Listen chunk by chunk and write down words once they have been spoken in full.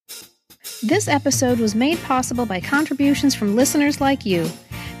This episode was made possible by contributions from listeners like you.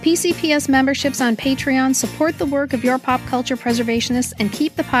 PCPS memberships on Patreon support the work of your pop culture preservationists and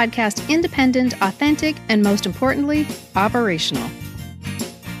keep the podcast independent, authentic, and most importantly, operational.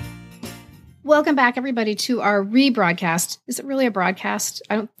 Welcome back, everybody, to our rebroadcast. Is it really a broadcast?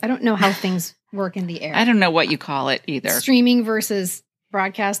 I don't know how things work in the air. I don't know what you call it either. Streaming versus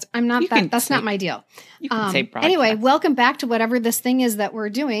broadcast. I'm not that. That's not my deal. You can say broadcast. Anyway, welcome back to whatever this thing is that we're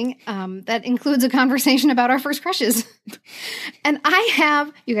doing. That includes a conversation about our first crushes. And I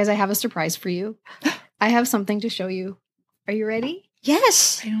have a surprise for you. I have something to show you. Are you ready?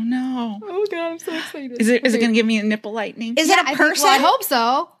 Yes. I don't know. Oh God, I'm so excited. Is it going to give me a nipple lightning? Is it a person? I hope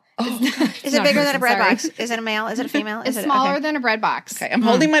so. Oh, is it bigger than a bread box? Is it a male? Is it a female? It's smaller than a bread box. Okay, I'm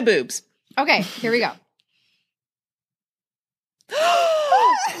holding my boobs. Okay, here we go.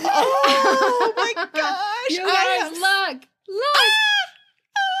 Oh my gosh. You guys, look.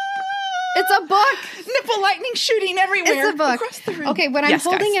 It's a book. Nipple lightning shooting everywhere. It's a book. Across the room. Okay, what I'm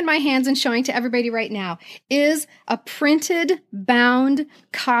holding in my hands and showing to everybody right now is a printed, bound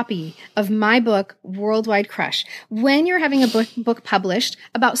copy of my book, Worldwide Crush. When you're having a book published,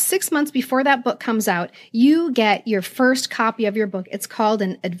 about 6 months before that book comes out, you get your first copy of your book. It's called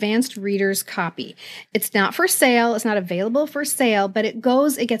an advanced reader's copy. It's not for sale. It's not available for sale, but it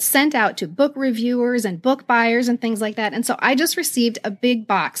gets sent out to book reviewers and book buyers and things like that. And so I just received a big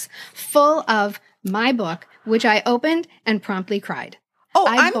box full of my book, which I opened and promptly cried. Oh,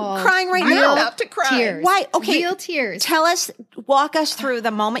 I'm crying right now. I'm about to cry. Tears. Why? Okay. Real tears. Walk us through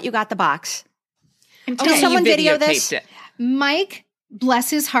the moment you got the box. Did someone video this? Mike, bless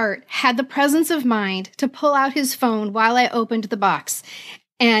his heart, had the presence of mind to pull out his phone while I opened the box.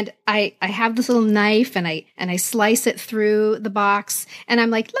 And I have this little knife and I slice it through the box and I'm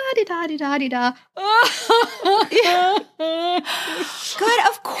like, la-di-da-di-da-di-da. Good.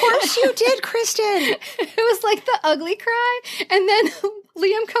 Of course you did, Kristen. It was like the ugly cry. And then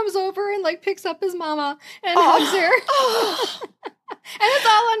Liam comes over and like picks up his mama and hugs her. And it's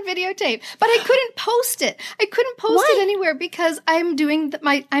all on videotape, but I couldn't post it. I couldn't post it anywhere because I'm doing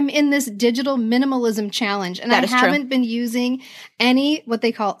I'm in this digital minimalism challenge, and I haven't been using any what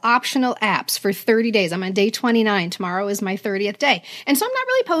they call optional apps for 30 days. I'm on day 29. Tomorrow is my 30th day, and so I'm not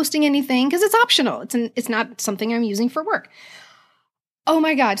really posting anything because it's optional. It's not something I'm using for work. Oh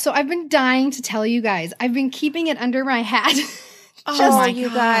my God! So I've been dying to tell you guys. I've been keeping it under my hat, you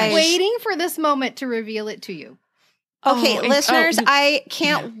guys, waiting for this moment to reveal it to you. Okay, listeners, I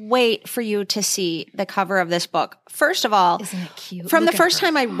can't wait for you to see the cover of this book. First of all, isn't it cute? From the first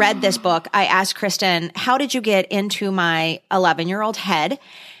time I read this book, I asked Kristen, how did you get into my 11-year-old head?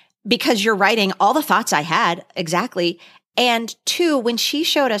 Because you're writing all the thoughts I had, exactly. And two, when she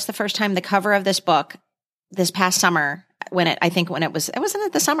showed us the first time the cover of this book this past summer, wasn't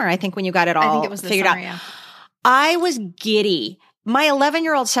it the summer? I think when you got it all figured out. Yeah. I was giddy. My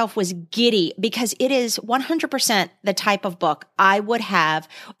 11-year-old self was giddy because it is 100% the type of book I would have.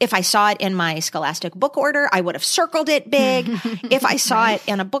 If I saw it in my Scholastic book order, I would have circled it big. If I saw it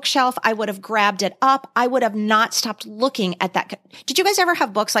in a bookshelf, I would have grabbed it up. I would have not stopped looking at that. Did you guys ever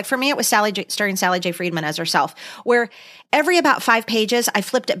have books? Like for me, it was starring Sally J. Friedman as herself, where every about 5 pages, I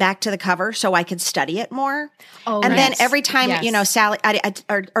flipped it back to the cover so I could study it more. Oh, and then every time, Sally,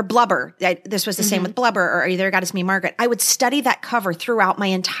 or Blubber, this was the same with Blubber, or Either God Is Me, Margaret, I would study that cover throughout my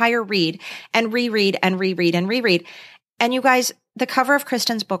entire read and reread and reread and reread. And you guys, the cover of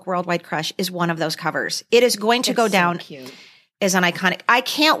Kristen's book, Worldwide Crush, is one of those covers. It is going to go down as an iconic. I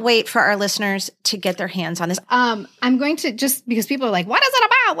can't wait for our listeners to get their hands on this. I'm going to, just because people are like, what is it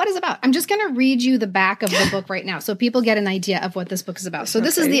about? What is it about? I'm just going to read you the back of the book right now so people get an idea of what this book is about. So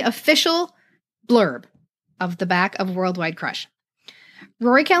this is the official blurb of the back of Worldwide Crush.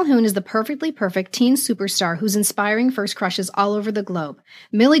 Rory Calhoun is the perfectly perfect teen superstar who's inspiring first crushes all over the globe.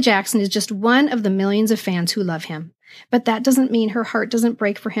 Millie Jackson is just one of the millions of fans who love him. But that doesn't mean her heart doesn't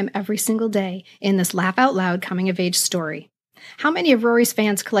break for him every single day in this laugh-out-loud coming-of-age story. How many of Rory's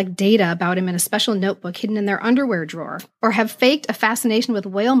fans collect data about him in a special notebook hidden in their underwear drawer, or have faked a fascination with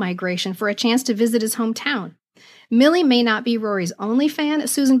whale migration for a chance to visit his hometown? Millie may not be Rory's only fan at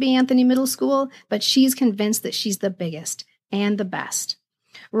Susan B. Anthony Middle School, but she's convinced that she's the biggest and the best.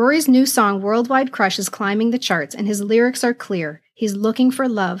 Rory's new song, Worldwide Crush, is climbing the charts, and his lyrics are clear. He's looking for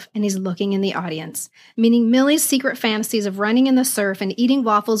love, and he's looking in the audience. Meaning Millie's secret fantasies of running in the surf and eating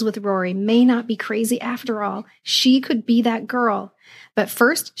waffles with Rory may not be crazy after all. She could be that girl. But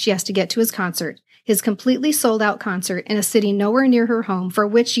first, she has to get to his concert. His completely sold-out concert in a city nowhere near her home, for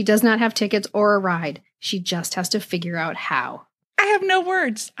which she does not have tickets or a ride. She just has to figure out how. I have no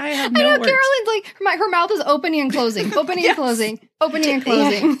words. I know Carolyn's like, her mouth is opening and closing, opening and closing. Opening and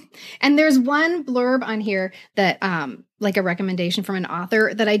closing. And there's one blurb on here that, like a recommendation from an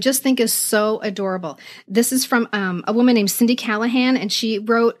author that I just think is so adorable. This is from a woman named Cindy Callahan, and she's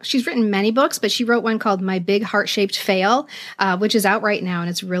written many books, but she wrote one called My Big Heart-Shaped Fail, which is out right now, and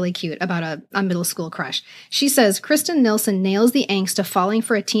it's really cute, about a middle school crush. She says, Kristen Nilsson nails the angst of falling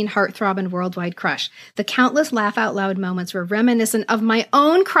for a teen heartthrob and worldwide crush. The countless laugh-out-loud moments were reminiscent of my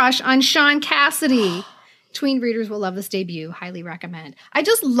own crush on Sean Cassidy. Tween readers will love this debut. Highly recommend. I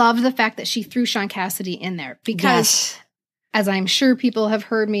just love the fact that she threw Sean Cassidy in there because, as I'm sure people have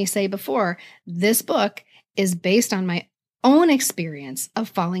heard me say before, this book is based on my own experience of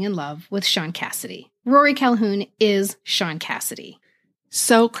falling in love with Sean Cassidy. Rory Calhoun is Sean Cassidy.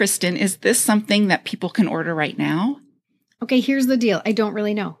 So, Kristen, is this something that people can order right now? Okay, here's the deal. I don't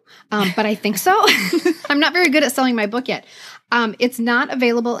really know, but I think so. I'm not very good at selling my book yet. It's not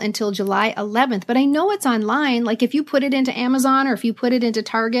available until July 11th, but I know it's online. Like if you put it into Amazon or if you put it into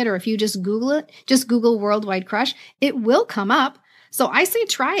Target or if you just Google it, just Google Worldwide Crush, it will come up. So I say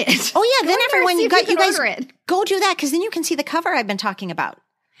try it. Oh yeah, then everyone, you guys it. Go do that because then you can see the cover I've been talking about.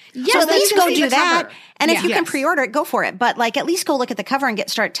 Yes, so at least go do that. Cover. And if you can pre-order it, go for it. But like at least go look at the cover and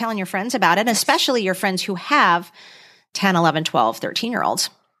start telling your friends about it, especially your friends who have 10, 11, 12, 13-year-olds.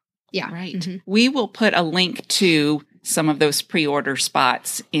 Yeah. Right. Mm-hmm. We will put a link to some of those pre-order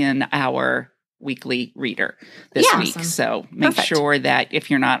spots in our weekly reader this week. Awesome. So make sure that if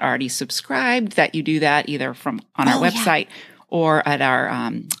you're not already subscribed, that you do that either on our website or at our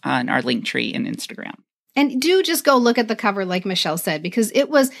on our link tree in Instagram. And do just go look at the cover, like Michelle said, because it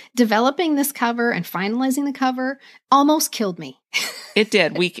was developing this cover and finalizing the cover almost killed me. It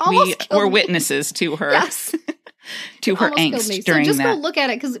did. We were witnesses to her. Yes. To her angst during that. So just go look at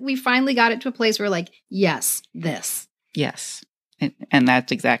it because we finally got it to a place where like, yes, this. Yes. And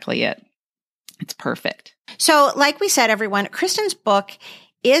that's exactly it. It's perfect. So like we said, everyone, Kristen's book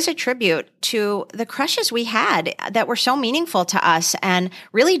is a tribute to the crushes we had that were so meaningful to us and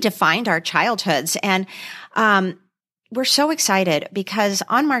really defined our childhoods. And we're so excited because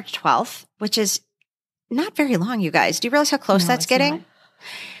on March 12th, which is not very long, you guys, do you realize how close that's getting?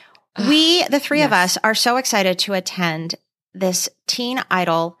 Not. We, the three of us, are so excited to attend this Teen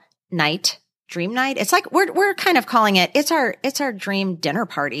Idol night, dream night. It's like we're kind of calling it. It's our dream dinner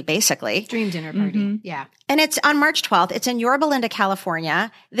party, basically. Dream dinner party, yeah. And it's on March 12th. It's in Yorba Linda,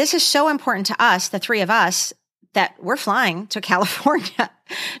 California. This is so important to us, the three of us, that we're flying to California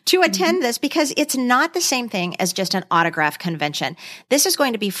to attend this because it's not the same thing as just an autograph convention. This is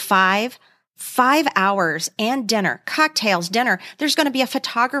going to be 5 hours and dinner, cocktails, dinner. There's going to be a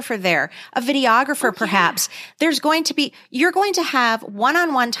photographer there, a videographer, perhaps. You're going to have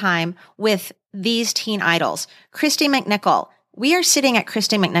one-on-one time with these teen idols. Kristy McNichol. We are sitting at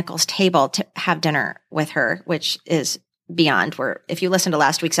Kristy McNichol's table to have dinner with her, which is beyond where, if you listen to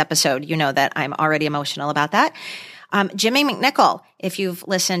last week's episode, you know that I'm already emotional about that. Jimmy McNichol, if you've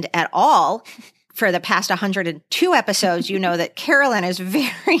listened at all for the past 102 episodes, you know that Carolyn is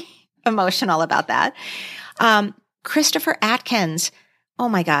very emotional about that. Christopher Atkins. Oh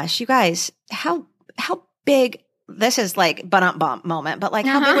my gosh, you guys, how big, this is like bump moment, but like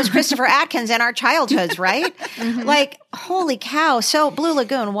how big was Christopher Atkins in our childhoods, right? Like, holy cow. So Blue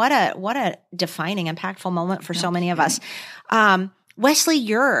Lagoon, what a defining, impactful moment for so many of us. Wesley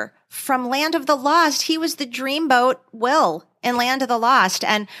Ure from Land of the Lost. He was the dreamboat Will in Land of the Lost.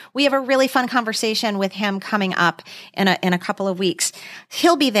 And we have a really fun conversation with him coming up in a couple of weeks.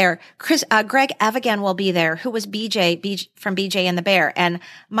 He'll be there. Greg Evigan will be there, who was BJ from BJ and the Bear. And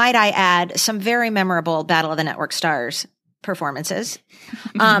might I add, some very memorable Battle of the Network Stars performances.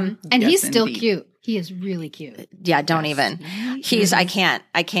 And Yes, he's still indeed. cute. He is really cute. Yeah, don't even. I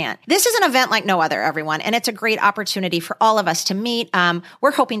can't. This is an event like no other, everyone. And it's a great opportunity for all of us to meet.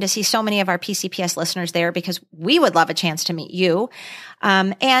 We're hoping to see so many of our PCPS listeners there because we would love a chance to meet you.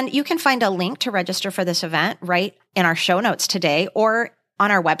 And you can find a link to register for this event right in our show notes today or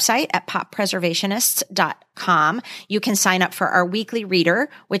on our website at poppreservationists.com. You can sign up for our weekly reader,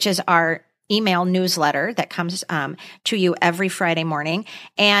 which is our email newsletter that comes to you every Friday morning.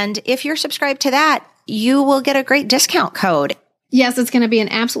 And if you're subscribed to that, you will get a great discount code. Yes, it's going to be an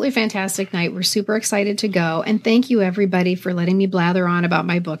absolutely fantastic night. We're super excited to go. And thank you, everybody, for letting me blather on about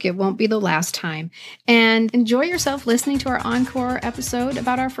my book. It won't be the last time. And enjoy yourself listening to our encore episode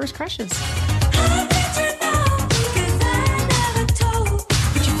about our first crushes.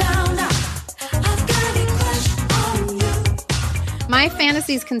 My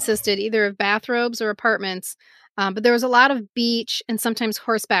fantasies consisted either of bathrobes or apartments, but there was a lot of beach and sometimes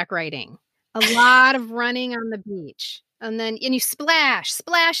horseback riding. A lot of running on the beach. And you splash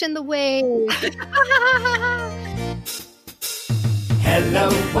in the waves. Hello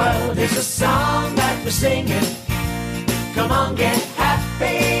world is a song that we're singing. Come on, get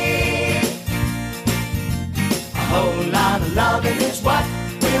happy. A whole lot of loving is what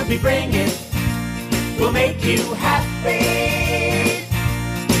we'll be bringing. We'll make you happy.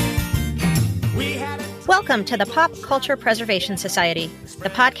 Welcome to the Pop Culture Preservation Society, the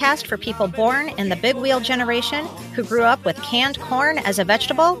podcast for people born in the big wheel generation who grew up with canned corn as a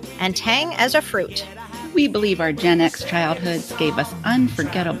vegetable and Tang as a fruit. We believe our Gen X childhoods gave us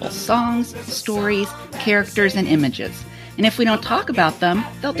unforgettable songs, stories, characters, and images. And if we don't talk about them,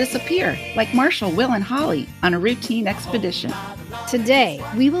 they'll disappear, like Marshall, Will, and Holly on a routine expedition. Today,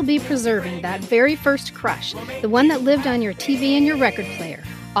 we will be preserving that very first crush, the one that lived on your TV and your record player,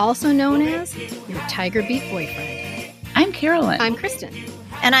 also known as your Tiger Beat boyfriend. I'm Carolyn. I'm Kristen.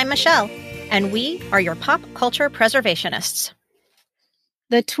 And I'm Michelle. And we are your pop culture preservationists.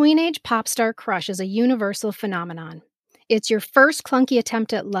 The tweenage pop star crush is a universal phenomenon. It's your first clunky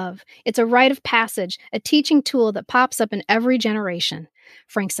attempt at love. It's a rite of passage, a teaching tool that pops up in every generation.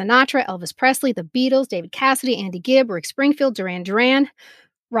 Frank Sinatra, Elvis Presley, the Beatles, David Cassidy, Andy Gibb, Rick Springfield, Duran Duran,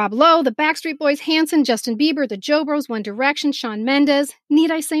 Rob Lowe, the Backstreet Boys, Hanson, Justin Bieber, the Jo Bros, One Direction, Shawn Mendes.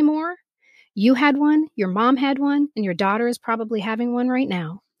 Need I say more? You had one, your mom had one, and your daughter is probably having one right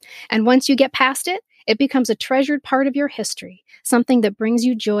now. And once you get past it, it becomes a treasured part of your history, something that brings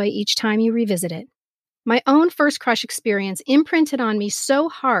you joy each time you revisit it. My own first crush experience imprinted on me so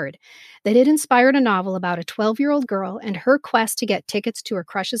hard that it inspired a novel about a 12-year-old girl and her quest to get tickets to her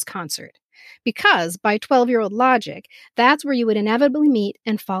crush's concert. Because, by 12-year-old logic, that's where you would inevitably meet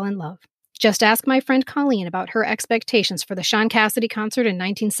and fall in love. Just ask my friend Colleen about her expectations for the Shaun Cassidy concert in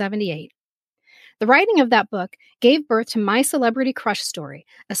 1978. The writing of that book gave birth to My Celebrity Crush Story,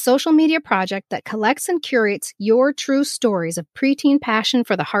 a social media project that collects and curates your true stories of preteen passion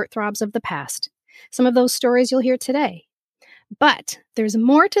for the heartthrobs of the past. Some of those stories you'll hear today. But there's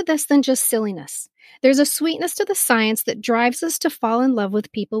more to this than just silliness. There's a sweetness to the science that drives us to fall in love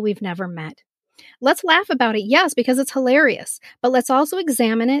with people we've never met. Let's laugh about it, yes, because it's hilarious, but let's also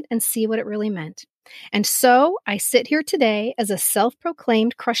examine it and see what it really meant. And so I sit here today as a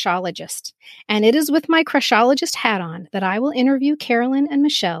self-proclaimed crushologist, and it is with my crushologist hat on that I will interview Carolyn and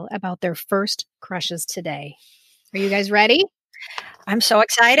Michelle about their first crushes today. Are you guys ready? I'm so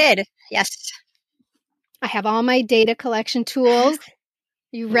excited. Yes. I have all my data collection tools.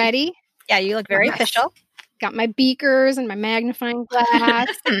 You ready? Yeah, you look very official. Got my beakers and my magnifying glass.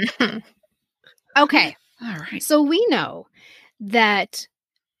 Okay. All right. So we know that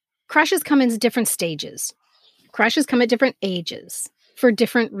crushes come in different stages. Crushes come at different ages for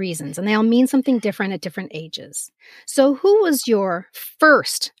different reasons, and they all mean something different at different ages. So who was your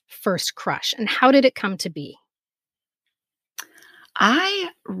first crush, and how did it come to be? I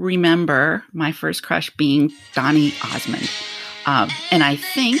remember my first crush being Donny Osmond. And I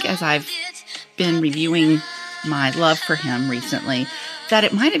think, as I've been reviewing my love for him recently, that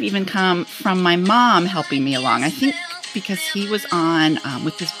it might have even come from my mom helping me along. I think because he was on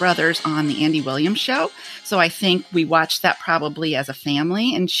with his brothers on the Andy Williams show. So I think we watched that probably as a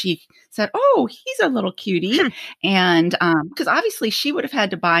family. And she said, "Oh, he's a little cutie." And because obviously she would have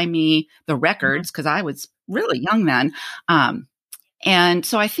had to buy me the records because I was really young then. And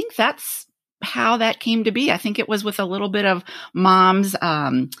so I think that's how that came to be. I think it was with a little bit of mom's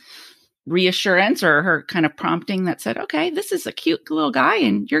reassurance or her kind of prompting that said, okay, this is a cute little guy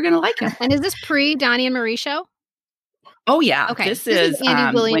and you're going to like him. And is this pre-Donny and Marie show? Oh, yeah. Okay. This is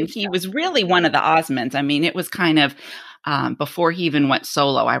Andy Williams when he was really one of the Osmonds. I mean, it was kind of before he even went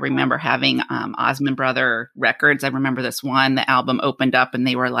solo. I remember having Osmond Brother records. I remember this one, the album opened up and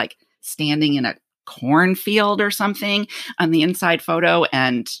they were like standing in a cornfield or something on the inside photo.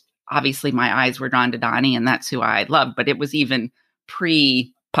 And obviously my eyes were drawn to Donny and that's who I loved. But it was even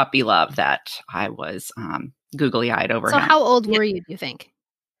pre-puppy love that I was googly eyed over him. So how old were you, do you think?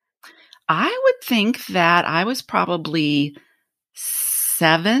 I would think that I was probably 6,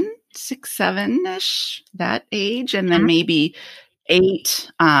 7-ish, that age. And then maybe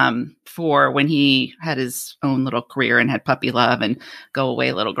 8 for when he had his own little career and had Puppy Love and Go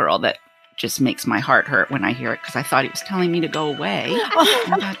Away Little Girl. That just makes my heart hurt when I hear it because I thought he was telling me to go away.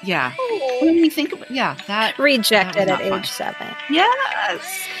 Yeah. When you think about that rejected that at age 7.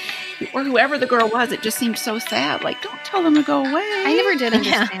 Yes. Or whoever the girl was, it just seemed so sad. Like, don't tell them to go away. I never did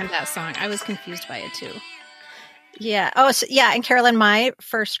understand that song. I was confused by it too. Yeah. Oh, so, yeah. And Carolyn, my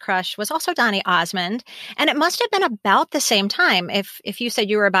first crush was also Donny Osmond, and it must have been about the same time. If you said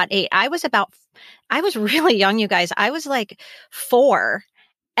you were about 8, I was really young, you guys. I was like 4,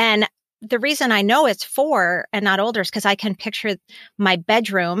 and the reason I know it's 4 and not older is because I can picture my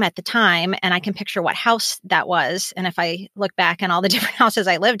bedroom at the time, and I can picture what house that was. And if I look back on all the different houses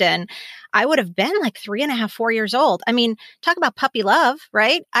I lived in, I would have been like 3.5, 4 years old. I mean, talk about puppy love,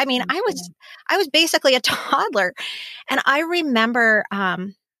 right? I mean, I was basically a toddler. And I remember,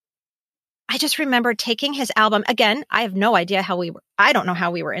 I just remember taking his album. Again, I have no idea I don't know how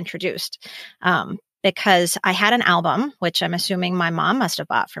we were introduced. Because I had an album, which I'm assuming my mom must have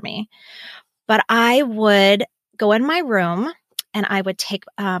bought for me. But I would go in my room and I would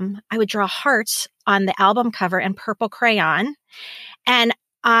draw hearts on the album cover in purple crayon. And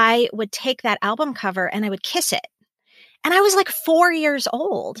I would take that album cover and I would kiss it. And I was like 4 years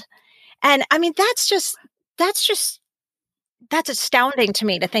old. And I mean, that's astounding to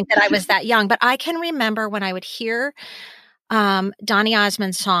me to think that I was that young. But I can remember when I would hear Donny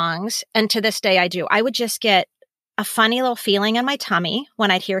Osmond songs, and to this day I do. I would just get a funny little feeling in my tummy when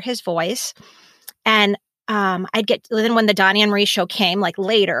I'd hear his voice. And then when the Donny and Marie show came, like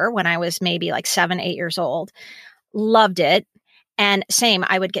later when I was maybe like 7, 8 years old, loved it. And same,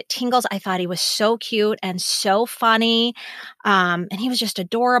 I would get tingles. I thought he was so cute and so funny. And he was just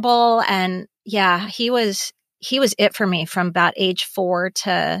adorable. And yeah, he was it for me from about age 4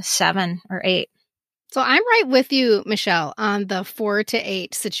 to 7 or 8. So I'm right with you, Michelle, on the 4 to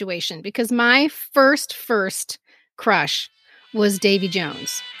 8 situation, because my first crush was Davy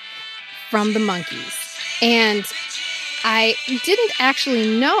Jones from the Monkees. And I didn't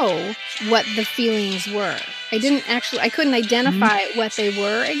actually know what the feelings were. I couldn't identify what they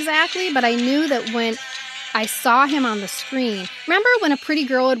were exactly, but I knew that when I saw him on the screen, remember when a pretty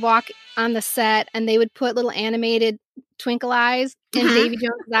girl would walk on the set and they would put little animated twinkle eyes in Davy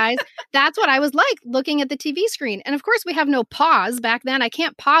Jones' eyes? That's what I was like looking at the TV screen. And of course, we have no pause back then. I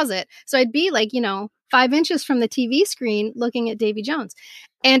can't pause it. So I'd be like, 5 inches from the TV screen looking at Davy Jones.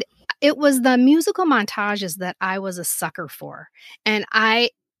 And it was the musical montages that I was a sucker for. And I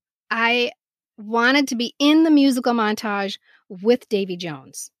wanted to be in the musical montage with Davy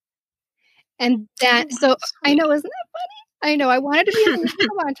Jones. And that, so I know, isn't that funny? I know, I wanted to be in the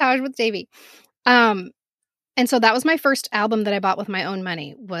musical montage with Davy. And so that was my first album that I bought with my own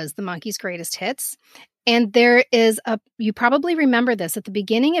money, was the Monkees' Greatest Hits. And there is you probably remember this, at the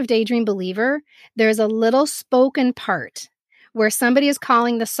beginning of Daydream Believer, there's a little spoken part where somebody is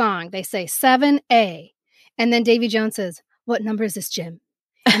calling the song. They say 7A. And then Davy Jones says, "What number is this, Jim?"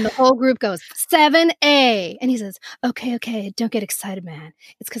 And the whole group goes, 7A. And he says, okay, don't get excited, man.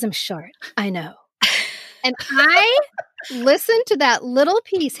 It's because I'm short. I know. And I listened to that little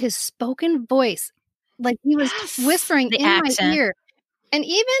piece, his spoken voice, like he was whispering in accent. My ear. And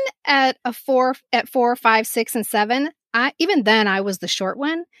even at 4, 5, 6, and 7, even then I was the short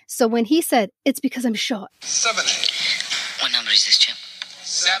one. So when he said, "It's because I'm short." 7A. What number is this, Jim?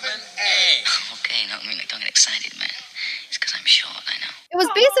 7A. Okay, don't get excited, man. It's because I'm short, I know. It was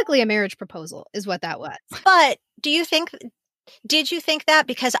basically a marriage proposal, is what that was. But did you think that?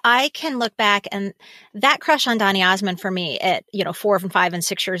 Because I can look back, and that crush on Donny Osmond for me at 4 and 5 and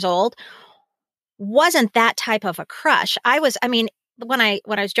 6 years old wasn't that type of a crush. When I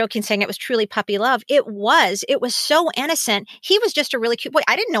was joking saying it was truly puppy love, it was so innocent. He was just a really cute boy.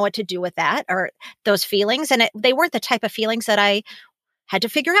 I didn't know what to do with that or those feelings, and they weren't the type of feelings that I had to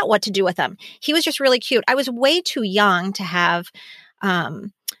figure out what to do with them. He was just really cute. I was way too young to have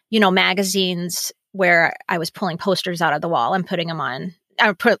magazines where I was pulling posters out of the wall and putting them on,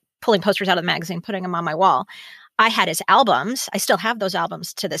 pulling posters out of the magazine, putting them on my wall. I had his albums. I still have those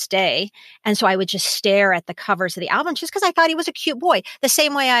albums to this day. And so I would just stare at the covers of the albums just because I thought he was a cute boy. The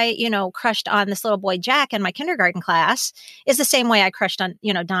same way I, crushed on this little boy, Jack, in my kindergarten class is the same way I crushed on,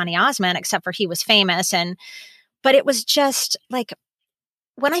 Donny Osmond, except for he was famous. But it was just like,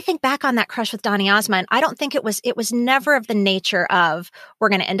 when I think back on that crush with Donny Osmond, I don't think it was never of the nature of we're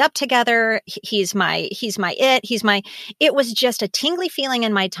going to end up together. It was just a tingly feeling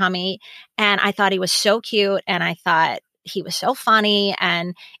in my tummy. And I thought he was so cute. And I thought he was so funny.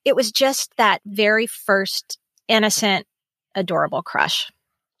 And it was just that very first innocent, adorable crush.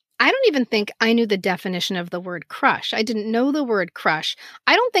 I don't even think I knew the definition of the word crush. I didn't know the word crush.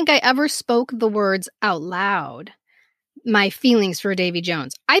 I don't think I ever spoke the words out loud. My feelings for Davy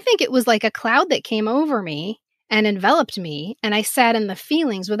Jones. I think it was like a cloud that came over me and enveloped me, and I sat in the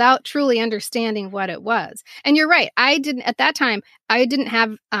feelings without truly understanding what it was. And you're right. At that time, I didn't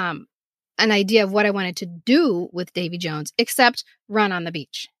have an idea of what I wanted to do with Davy Jones, except run on the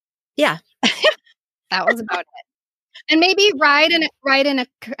beach. Yeah. That was about it. And maybe ride in a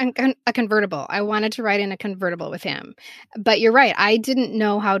convertible. I wanted to ride in a convertible with him. But you're right. I didn't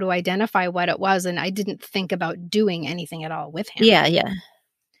know how to identify what it was, and I didn't think about doing anything at all with him. Yeah, yeah.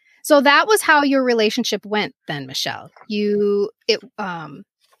 So that was how your relationship went then, Michelle. You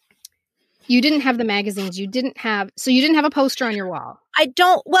didn't have the magazines. You didn't have a poster on your wall.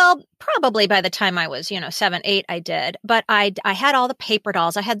 Well, probably by the time I was, 7, 8, I did. But I had all the paper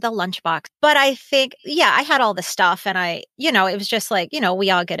dolls. I had the lunchbox. But I think, I had all the stuff. And it was just like, we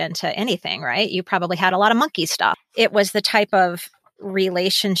all get into anything, right? You probably had a lot of monkey stuff. It was the type of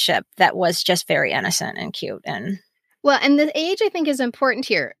relationship that was just very innocent and cute. And the age I think is important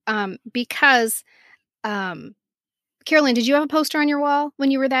here because, Carolyn, did you have a poster on your wall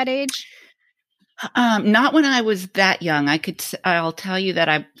when you were that age? Not when I was that young. I'll tell you that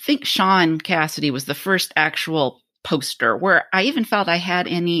I think Shaun Cassidy was the first actual poster where I even felt I had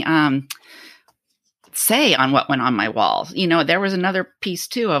any say on what went on my walls. There was another piece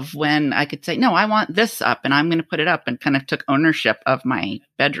too of when I could say, no, I want this up and I'm going to put it up, and kind of took ownership of my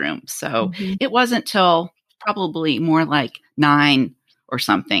bedroom. So It wasn't till probably more like 9 or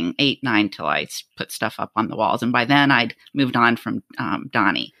something, 8, 9, till I put stuff up on the walls. And by then I'd moved on from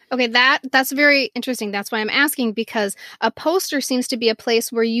Donnie. Okay, that's very interesting. That's why I'm asking, because a poster seems to be a place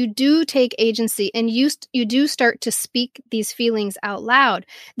where you do take agency and you do start to speak these feelings out loud.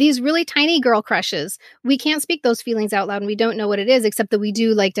 These really tiny girl crushes, we can't speak those feelings out loud and we don't know what it is, except that we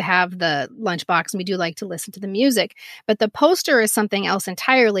do like to have the lunchbox and we do like to listen to the music. But the poster is something else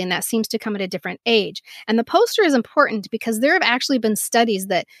entirely, and that seems to come at a different age. And the poster is important because there have actually been studies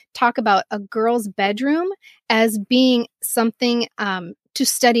that talk about a girl's bedroom as being something to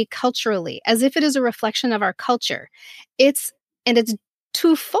study culturally, as if it is a reflection of our culture. It's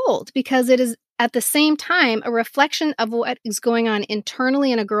twofold, because it is at the same time a reflection of what is going on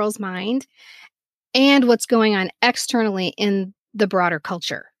internally in a girl's mind and what's going on externally in the broader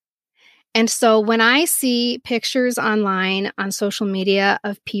culture. And so when I see pictures online on social media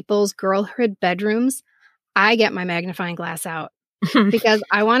of people's girlhood bedrooms, I get my magnifying glass out. Because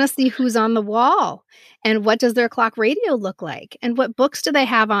I want to see who's on the wall and what does their clock radio look like and what books do they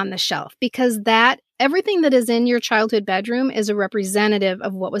have on the shelf, because everything that is in your childhood bedroom is a representative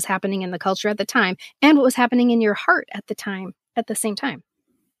of what was happening in the culture at the time and what was happening in your heart at the same time.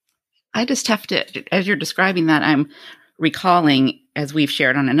 I just have to, as you're describing that, I'm recalling, as we've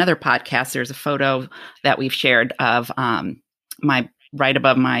shared on another podcast, there's a photo that we've shared of my right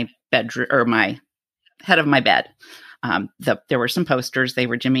above my bedroom, or my head of my bed. There were some posters. They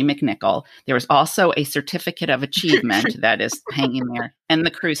were Jimmy McNichol. There was also a certificate of achievement that is hanging there, and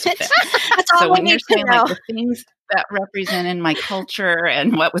the crucifix. So when you're saying like the things that represent in my culture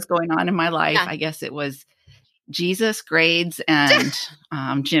and what was going on in my life, I guess it was Jesus, grades, and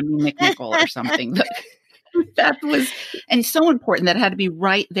Jimmy McNichol or something. That was, and so important that it had to be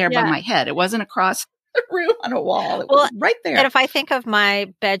right there by my head. It wasn't across the room on a wall. It was right there. And if I think of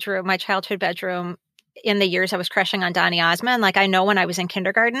my bedroom, my childhood bedroom, in the years I was crushing on Donny Osmond, like I know when I was in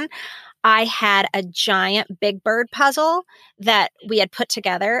kindergarten, I had a giant Big Bird puzzle that we had put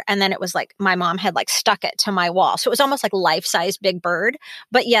together. And then it was like my mom had like stuck it to my wall. So it was almost like life-size Big Bird.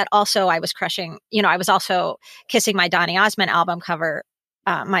 But yet also I was crushing, I was also kissing my Donny Osmond album cover,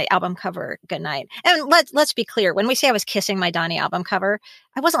 my album cover goodnight. And let's be clear. When we say I was kissing my Donny album cover,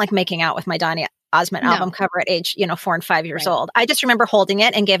 I wasn't like making out with my Donny Osmond album cover at age, 4 and 5 years old. I just remember holding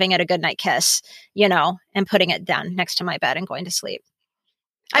it and giving it a goodnight kiss, and putting it down next to my bed and going to sleep.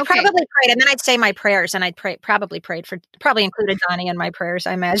 I probably prayed, and then I'd say my prayers, and I'd probably included Donnie in my prayers,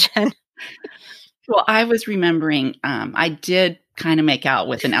 I imagine. Well, I was remembering, I did kind of make out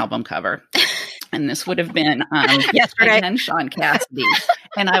with an album cover. And this would have been yesterday. Again, Shaun Cassidy.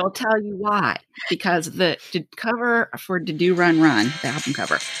 And I will tell you why. Because the cover for Do Run Run, the album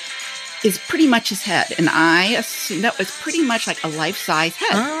cover, is pretty much his head. And I assume that was pretty much like a life-size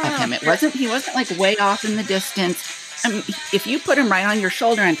head of him. He wasn't like way off in the distance. I mean, if you put him right on your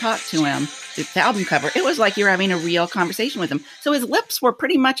shoulder and talk to him, the album cover, it was like you're having a real conversation with him. So his lips were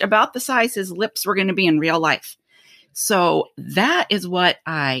pretty much about the size his lips were going to be in real life. So that is what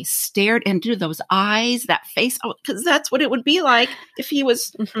I stared into, those eyes, that face, because that's what it would be like if he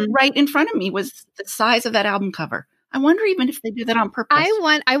was right in front of me, was the size of that album cover. I wonder even if they do that on purpose.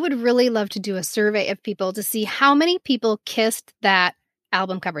 I would really love to do a survey of people to see how many people kissed that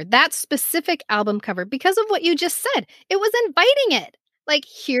album cover, that specific album cover, because of what you just said. It was inviting it. Like,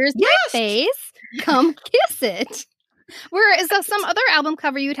 here's my face, come kiss it. Whereas some other album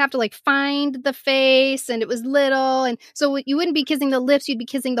cover, you would have to like find the face, and it was little, and so you wouldn't be kissing the lips, you'd be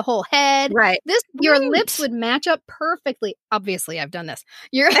kissing the whole head. Right. Your lips would match up perfectly. Obviously, I've done this.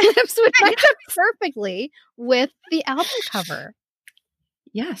 Your lips would match up perfectly with the album cover.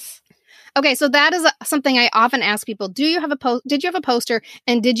 Yes. Okay, so that is something I often ask people. Did you have a poster,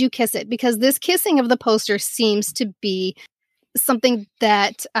 and did you kiss it? Because this kissing of the poster seems to be something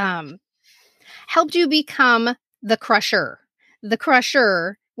that helped you become the crusher. The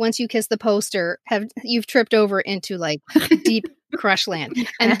crusher, once you kiss the poster, you've tripped over into like deep crush land.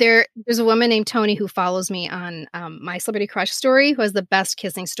 And there's a woman named Tony who follows me on My Celebrity Crush Story, who has the best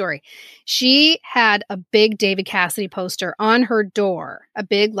kissing story. She had a big David Cassidy poster on her door, a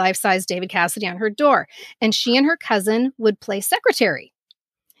big life-size David Cassidy on her door. And she and her cousin would play secretary.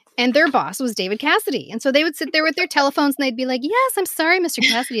 And their boss was David Cassidy. And so they would sit there with their telephones and they'd be like, yes, I'm sorry, Mr.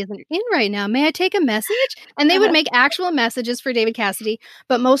 Cassidy isn't in right now. May I take a message? And they would make actual messages for David Cassidy.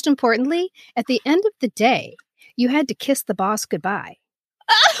 But most importantly, at the end of the day, you had to kiss the boss goodbye.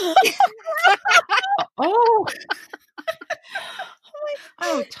 Oh.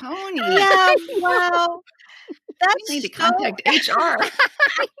 Oh, Tony. Yeah, wow. We need to contact HR.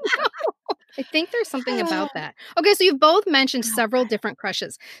 I think there's something about that. Okay, so you've both mentioned several different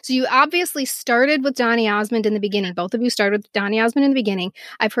crushes. So you obviously started with Donny Osmond in the beginning. Both of you started with Donny Osmond in the beginning.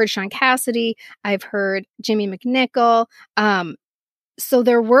 I've heard Shaun Cassidy. I've heard Jimmy McNichol. So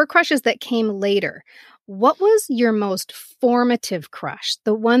there were crushes that came later. What was your most formative crush?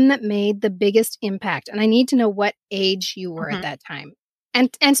 The one that made the biggest impact? And I need to know what age you were at that time.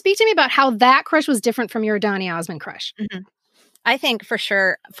 And speak to me about how that crush was different from your Donny Osmond crush. Mm-hmm. I think for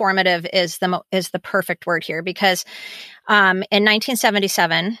sure formative is the perfect word here, because in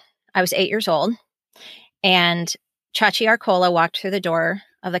 1977, I was 8 years old, and Chachi Arcola walked through the door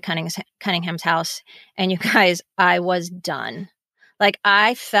of the Cunningham's house, and you guys, I was done. Like,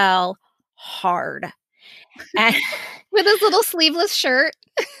 I fell hard. And with his little sleeveless shirt.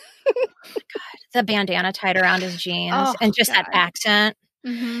 God, the bandana tied around his jeans, and just that accent.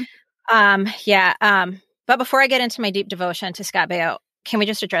 Mm-hmm. But before I get into my deep devotion to Scott Baio, can we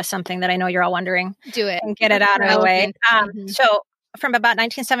just address something that I know you're all wondering? Do it. And get it out of the way. So from about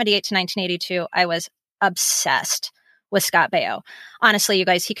 1978 to 1982, I was obsessed with Scott Baio. Honestly, you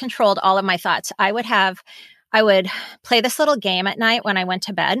guys, he controlled all of my thoughts. I would play this little game at night when I went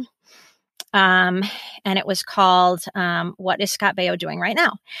to bed. And it was called, What is Scott Baio Doing Right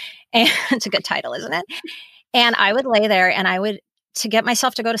Now? And it's a good title, isn't it? And I would lay there and to get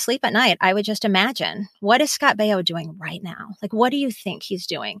myself to go to sleep at night, I would just imagine, what is Scott Baio doing right now? Like, what do you think he's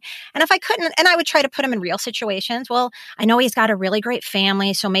doing? And if I couldn't, and I would try to put him in real situations. Well, I know he's got a really great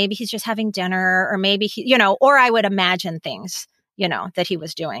family, so maybe he's just having dinner, or maybe he, or I would imagine things, that he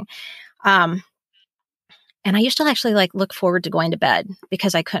was doing. And I used to actually look forward to going to bed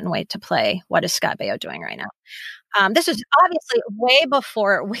because I couldn't wait to play What is Scott Baio Doing Right Now? This is obviously way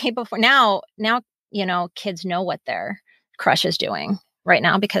before now, kids know what their crush is doing right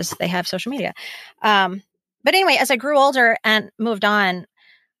now because they have social media. But anyway, as I grew older and moved on,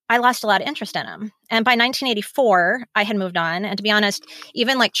 I lost a lot of interest in him. And by 1984, I had moved on. And to be honest,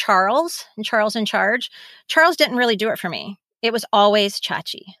 even like Charles in Charge, Charles didn't really do it for me. It was always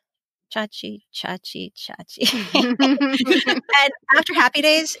Chachi. Chachi. And after Happy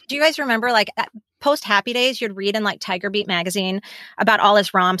Days, do you guys remember post Happy Days, you'd read in Tiger Beat magazine about all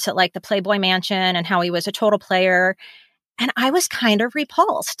his romps at the Playboy Mansion and how he was a total player. And I was kind of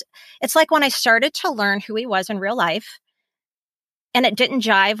repulsed. It's like when I started to learn who he was in real life and it didn't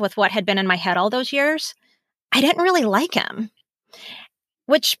jive with what had been in my head all those years, I didn't really like him.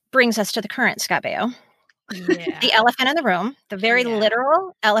 Which brings us to the current Scott Baio. Yeah. The elephant in the room, the very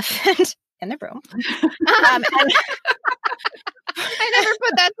literal elephant in the room. I never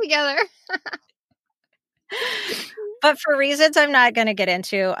put that together. But for reasons I'm not going to get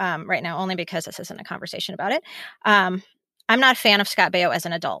into right now, only because this isn't a conversation about it. I'm not a fan of Scott Baio as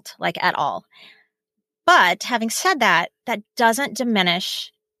an adult, at all. But having said that, that doesn't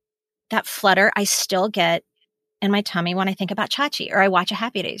diminish that flutter I still get in my tummy when I think about Chachi or I watch a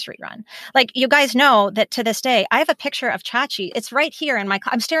Happy Days rerun. You guys know that to this day, I have a picture of Chachi. It's right here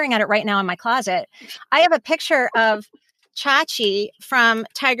I'm staring at it right now in my closet. I have a picture of Chachi from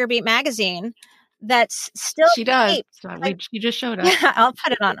Tiger Beat magazine. That's still she does. She just showed us. Yeah, I'll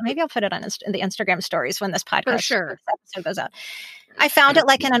put it on. Maybe I'll put it on the Instagram stories when this podcast episode goes out. I found it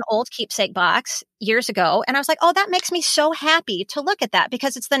in an old keepsake box years ago, and I was like, "Oh, that makes me so happy to look at that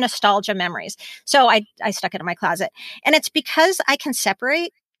because it's the nostalgia memories." So I stuck it in my closet, and it's because I can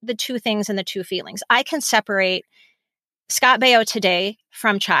separate the two things and the two feelings. I can separate Scott Baio today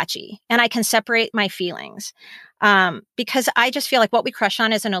from Chachi, and I can separate my feelings. Because I just feel like what we crush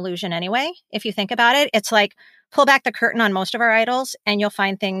on is an illusion anyway. If you think about it, it's pull back the curtain on most of our idols and you'll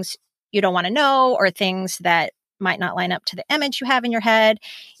find things you don't want to know or things that might not line up to the image you have in your head,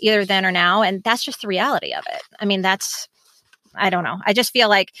 either then or now. And that's just the reality of it. I mean, I don't know. I just feel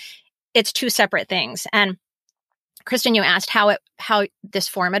like it's two separate things. And Kristen, you asked how this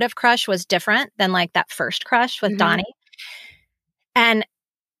formative crush was different than that first crush with Donny. and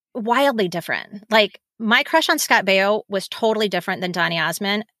wildly different. Like my crush on Scott Baio was totally different than Donny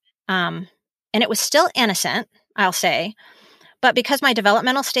Osmond. And it was still innocent, I'll say. But because my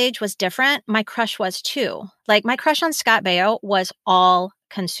developmental stage was different, my crush was too. Like my crush on Scott Baio was all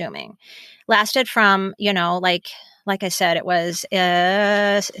consuming. Lasted from, like I said, it was,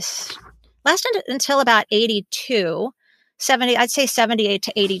 lasted until about 82, 70, I'd say 78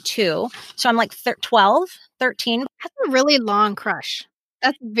 to 82. So I'm like 12, 13. That's a really long crush.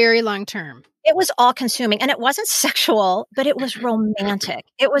 That's very long term. It was all consuming, and it wasn't sexual, but it was romantic.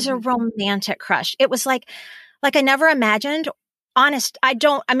 It was a romantic crush. It was like I never imagined,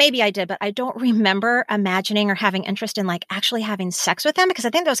 maybe I did, but I don't remember imagining or having interest in like actually having sex with him, because I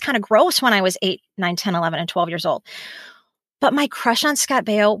think that was kind of gross when I was 8, 9, 10, 11, and 12 years old. But my crush on Scott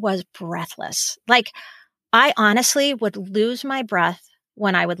Baio was breathless. Like I honestly would lose my breath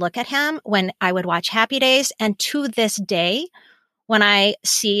when I would look at him, when I would watch Happy Days. And to this day, when I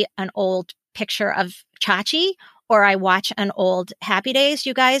see an old picture of Chachi or I watch an old Happy Days,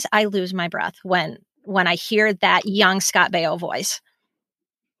 you guys, I lose my breath when I hear that young Scott Baio voice.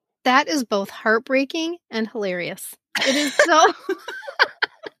 That is both heartbreaking and hilarious. It is so...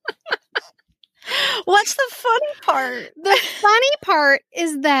 What's the funny part? The funny part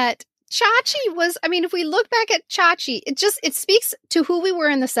is that Chachi was, if we look back at Chachi, it speaks to who we were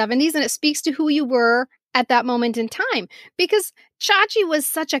in the 70s, and it speaks to who you were at that moment in time, because Chachi was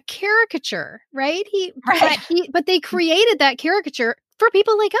such a caricature, right? But they created that caricature for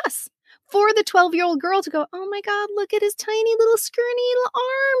people like us, for the 12-year-old girl to go, oh my God, look at his tiny little scrawny little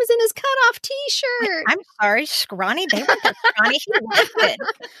arms and his cut-off t-shirt. I'm sorry, scrawny? They were scrawny. He loved it.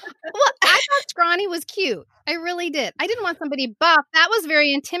 Well, I thought scrawny was cute. I really did. I didn't want somebody buff. That was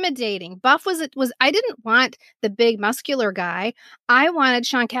very intimidating. Buff was I didn't want the big muscular guy. I wanted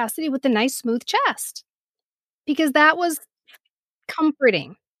Sean Cassidy with the nice smooth chest, because that was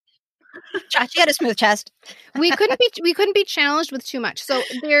comforting. Chachi had a smooth chest. We couldn't be challenged with too much. So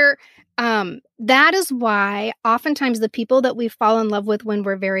that is why oftentimes the people that we fall in love with when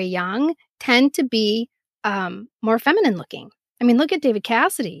we're very young tend to be more feminine looking. Look at David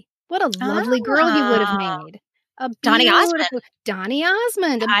Cassidy. What a lovely girl he would have made. Donny Osmond. Donny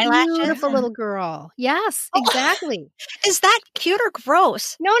Osmond, a beautiful little girl. Yes, exactly. Is that cute or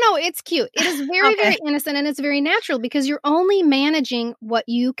gross? No, it's cute. It is very, very innocent, and it's very natural, because you're only managing what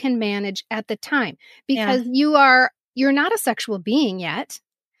you can manage at the time, because you're not a sexual being yet,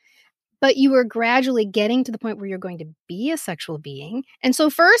 but you are gradually getting to the point where you're going to be a sexual being. And so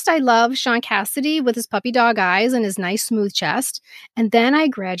first I love Sean Cassidy with his puppy dog eyes and his nice smooth chest. And then I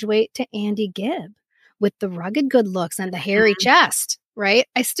graduate to Andy Gibb with the rugged good looks and the hairy chest, right?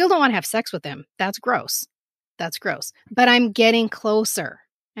 I still don't want to have sex with him. That's gross. But I'm getting closer.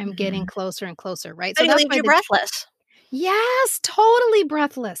 I'm getting closer and closer, right? So that's why you're breathless. Yes, totally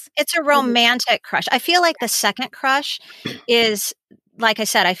breathless. It's a romantic crush. I feel like the second crush is, like I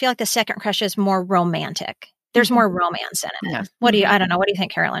said, I feel like the second crush is more romantic. There's more romance in it. Yes. I don't know. What do you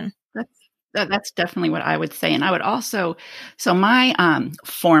think, Carolyn? That's definitely what I would say. And I would also, so my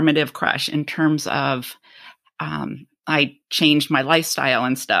formative crush in terms of, I changed my lifestyle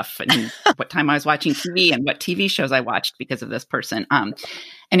and stuff, and what time I was watching TV and what TV shows I watched because of this person. And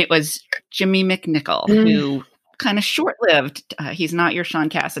it was Jimmy McNichol, who kind of short-lived. He's not your Sean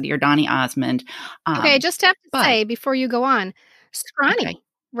Cassidy or Donny Osmond. Okay, I just have to say before you go on, scrawny,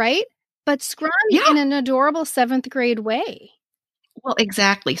 right? But scrawny in an adorable 7th grade way. Well,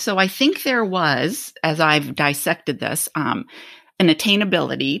 exactly. So I think there was, as I've dissected this, an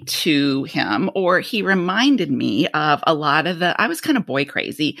attainability to him, or he reminded me of a lot of I was kind of boy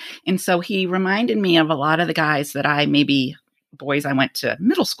crazy. And so he reminded me of a lot of the guys that boys I went to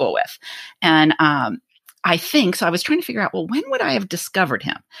middle school with. And I think, so I was trying to figure out, well, when would I have discovered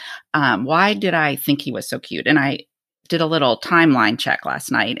him? Why did I think he was so cute? And I did a little timeline check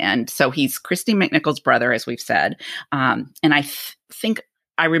last night. And so he's Christy McNichol's brother, as we've said. And I think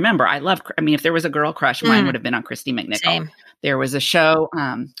I remember, if there was a girl crush, mine would have been on Christy McNichol. Same. There was a show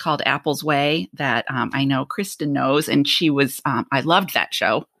called Apple's Way that I know Kristen knows, and she was, I loved that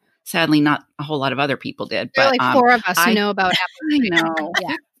show. Sadly, not a whole lot of other people did. There are but like 4 of us who know about Apple's Way. I know.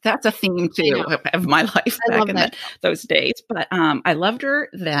 Yeah. That's a theme too of my life back in those days. But I loved her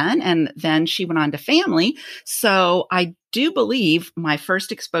then, and then she went on to Family. So I do believe my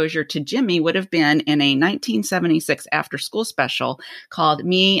first exposure to Jimmy would have been in a 1976 after-school special called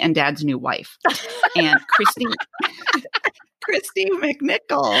Me and Dad's New Wife. And Christy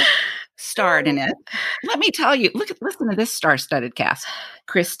McNichol starred in it. Let me tell you, listen to this star-studded cast.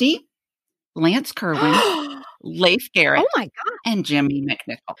 Christy, Lance Kerwin, Leif Garrett, Oh my God. and Jimmy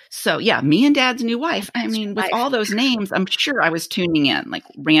McNichol. So yeah, me and Dad's new wife. I mean, with all those names, I'm sure I was tuning in, like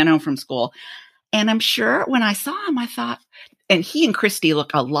ran home from school. And I'm sure when I saw him, I thought, and he and Christy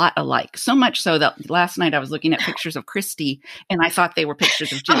look a lot alike. So much so that last night I was looking at pictures of Christy and I thought they were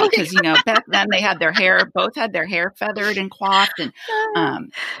pictures of Jimmy because, you know, back then they had their hair, both had their hair feathered and coiffed.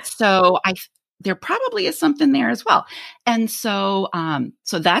 And so there probably is something there as well. And so,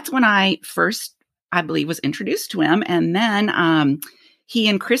 so that's when I first, I believe, was introduced to him. And then he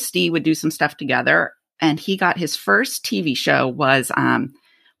and Christy would do some stuff together. And he got his first TV show was,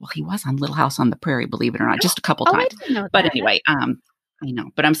 well, he was on Little House on the Prairie, believe it or not, just a couple times. But anyway, I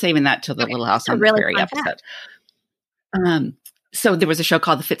know, but I'm saving that till the Little House on the Prairie episode. So there was a show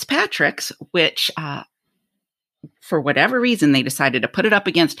called The Fitzpatricks, which for whatever reason, they decided to put it up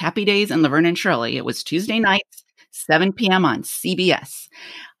against Happy Days and Laverne and Shirley. It was Tuesday nights, 7 p.m. on CBS.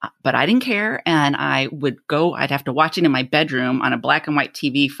 But I didn't care. And I'd have to watch it in my bedroom on a black and white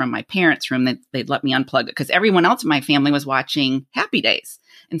TV from my parents' room. They'd let me unplug it because everyone else in my family was watching Happy Days.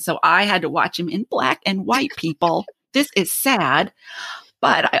 And so I had to watch him in black and white, people. This is sad.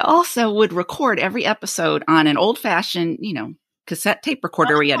 But I also would record every episode on an old fashioned, you know, cassette tape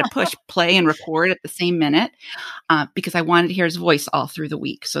recorder where you had to push play and record at the same minute because I wanted to hear his voice all through the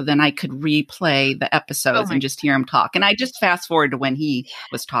week. So then I could replay the episodes and just hear him talk. And I just fast forward to when he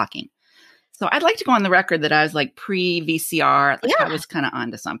was talking. So I'd like to go on the record that I was like pre-VCR. I was kind of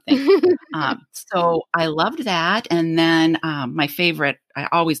onto something. So I loved that. And then my favorite, I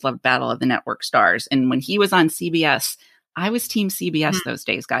always loved Battle of the Network Stars. And when he was on CBS, I was team CBS those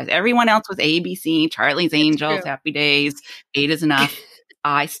days, guys. Everyone else was ABC, Charlie's Angels, Happy Days, 8 is Enough.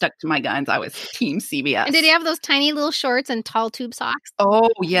 I stuck to my guns. I was team CBS. And did he have those tiny little shorts and tall tube socks? Oh,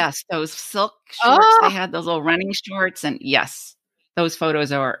 yes. Those silk shorts. They had those little running shorts. And yes, those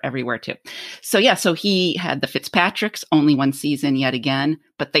photos are everywhere too. So yeah, so he had the Fitzpatricks, only one season yet again.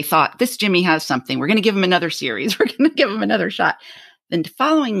 But they thought, this Jimmy has something. We're going to give him another series. We're going to give him another shot. Then the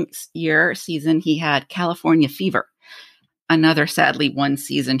following season, he had California Fever. Another sadly one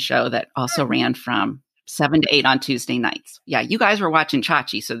season show that also ran from 7 to 8 on Tuesday nights. Yeah, you guys were watching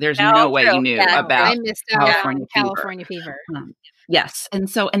Chachi, so there's no way you knew about I missed California Fever. Yes. And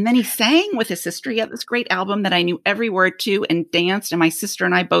then he sang with his sister. He had this great album that I knew every word to and danced, and my sister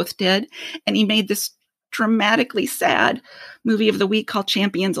and I both did. And he made this dramatically sad movie of the week called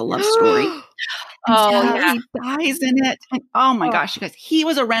Champions: A Love Story. He dies in it. And, oh my gosh, you guys, he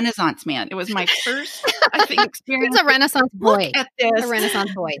was a Renaissance man. It was my first, I think, experience. He's a Renaissance boy. Look at this. A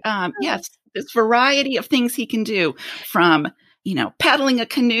Renaissance boy. Yes, this variety of things he can do, from, you know, paddling a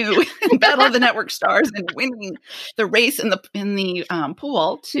canoe in Battle of the Network Stars and winning the race in the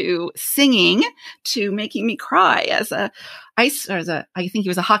pool, to singing, to making me cry I think he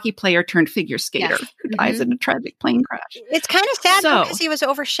was a hockey player turned figure skater who dies in a tragic plane crash. It's kind of sad because he was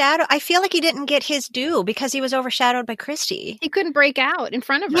overshadowed. I feel like he didn't get his due because he was overshadowed by Christy. He couldn't break out in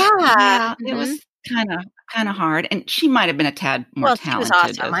front of her. Yeah. It was kind of hard, and she might have been a tad more talented. She was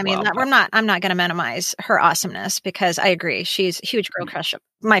awesome. I mean, I'm not going to minimize her awesomeness because I agree, she's a huge girl crush.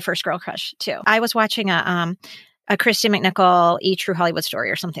 My first girl crush too. I was watching a Christy McNichol True Hollywood Story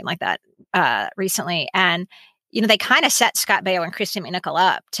or something like that recently, and you know, they kind of set Scott Baio and Christy McNichol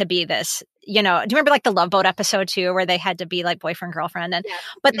up to be this, you know, do you remember like the Love Boat episode too, where they had to be like boyfriend, girlfriend? And,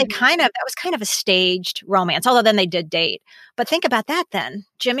 but they that was kind of a staged romance, although then they did date. But think about that then,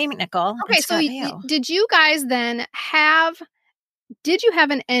 Jimmy McNichol. Okay. So did you guys then did you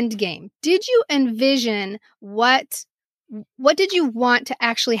have an end game? Did you envision what did you want to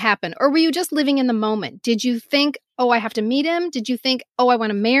actually happen? Or were you just living in the moment? Did you think, oh, I have to meet him? Did you think, oh, I want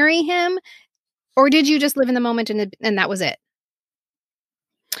to marry him? Or did you just live in the moment and that was it?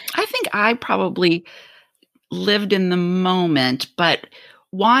 I think I probably lived in the moment, but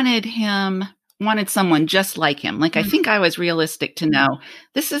wanted someone just like him. Like, I think I was realistic to know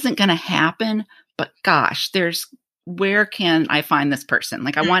this isn't going to happen, but gosh, where can I find this person?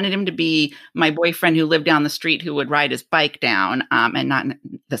 Like, I wanted him to be my boyfriend who lived down the street who would ride his bike down, and not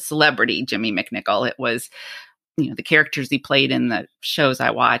the celebrity Jimmy McNichol. It was, you know, the characters he played in the shows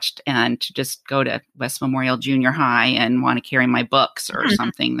I watched, and to just go to West Memorial Junior High and want to carry my books or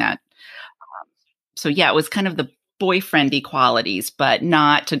something that, so yeah, it was kind of the boyfriendy qualities, but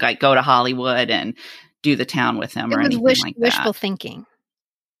not to go to Hollywood and do the town with him or anything like that. Wishful thinking.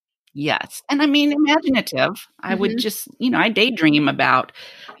 Yes. And I mean, imaginative. I would just, you know, I daydream about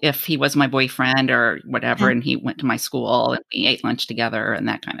if he was my boyfriend or whatever, and he went to my school and we ate lunch together and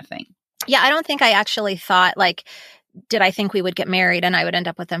that kind of thing. Yeah, I don't think I actually thought, like, did I think we would get married and I would end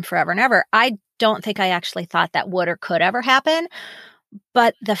up with them forever and ever? I don't think I actually thought that would or could ever happen.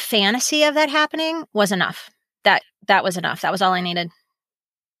 But the fantasy of that happening was enough. that was enough. That was all I needed.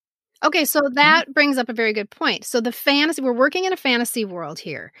 Okay, so that brings up a very good point. So the fantasy, we're working in a fantasy world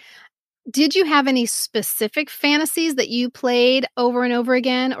here. Did you have any specific fantasies that you played over and over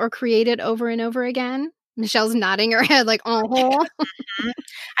again or created over and over again? Michelle's nodding her head like, oh.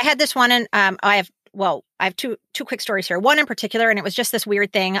 I had this one, and I have two quick stories here. One in particular, and it was just this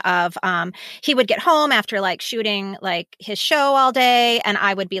weird thing of he would get home after like shooting like his show all day, and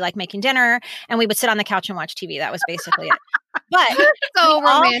I would be like making dinner, and we would sit on the couch and watch TV. That was basically it. But so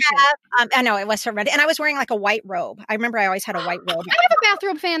romantic. I know, it was so romantic. And I was wearing like a white robe. I remember I always had a white robe. I have a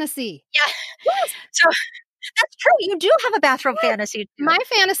bathrobe fantasy. Yeah. Yes. So that's true. You do have a bathrobe fantasy too. My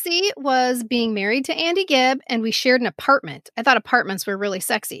fantasy was being married to Andy Gibb, and we shared an apartment. I thought apartments were really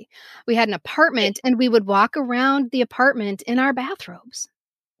sexy. We had an apartment, and we would walk around the apartment in our bathrobes.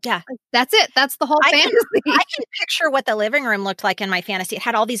 Yeah. That's it. That's the whole fantasy. I can picture what the living room looked like in my fantasy. It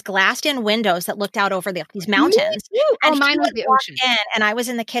had all these glassed-in windows that looked out over these mountains. And mine was the ocean. And I was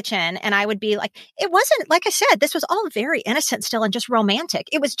in the kitchen, and I would be like, it wasn't, like I said, this was all very innocent still and just romantic.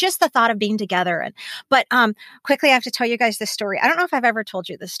 It was just the thought of being together. But quickly, I have to tell you guys this story. I don't know if I've ever told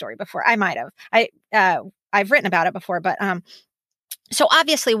you this story before. I might have. I've written about it before, but so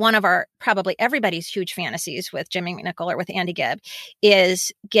obviously one of our, probably everybody's huge fantasies with Jimmy McNichol or with Andy Gibb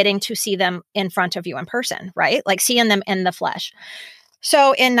is getting to see them in front of you in person, right? Like seeing them in the flesh. So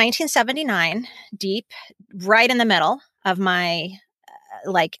in 1979, deep, right in the middle of my,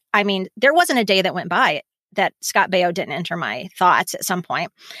 there wasn't a day that went by that Scott Baio didn't enter my thoughts at some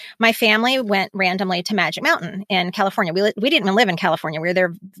point. My family went randomly to Magic Mountain in California. We didn't even live in California. We were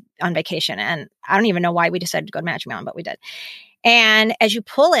there on vacation. And I don't even know why we decided to go to Magic Mountain, but we did. And as you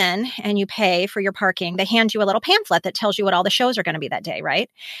pull in and you pay for your parking, they hand you a little pamphlet that tells you what all the shows are going to be that day,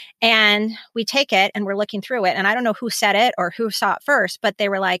 right? And we take it and we're looking through it. And I don't know who said it or who saw it first, but they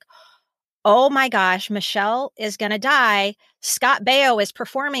were like, oh my gosh, Michelle is going to die. Scott Baio is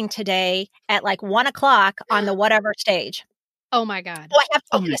performing today at like 1:00 on the whatever stage. Oh my God. Oh, I have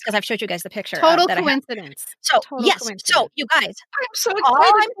told you this because I've showed you guys the picture. Total coincidence. So, coincidence. So you guys. I'm so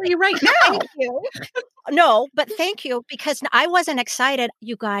excited for you right now. Thank you. No, but thank you, because I wasn't excited.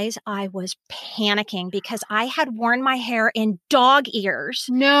 You guys, I was panicking because I had worn my hair in dog ears.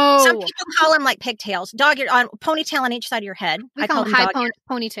 No. Some people call them like pigtails. Dog ear, on ponytail on each side of your head. We call them high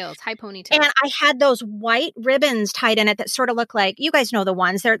ponytails. High ponytails. And I had those white ribbons tied in it that sort of look like, you guys know the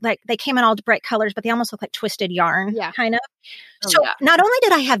ones. They're like, they came in all bright colors, but they almost look like twisted yarn, kind of. So not only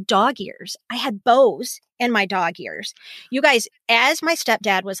did I have dog ears, I had bows in my dog ears. You guys, as my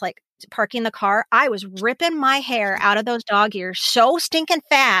stepdad was like parking the car, I was ripping my hair out of those dog ears so stinking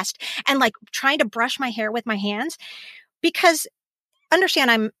fast and like trying to brush my hair with my hands, because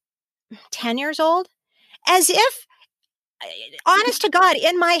understand, I'm 10 years old, as if, honest to God,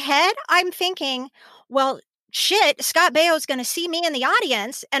 in my head, I'm thinking, well, shit, Scott Baio is going to see me in the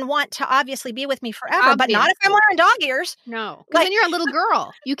audience and want to obviously be with me forever, but not if I'm wearing dog ears. No, because then you're a little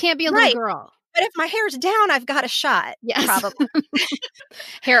girl. You can't be a little girl. But if my hair's down, I've got a shot. Yes. Probably.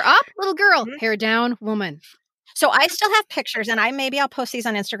 Hair up, little girl. Mm-hmm. Hair down, woman. So I still have pictures, and maybe I'll post these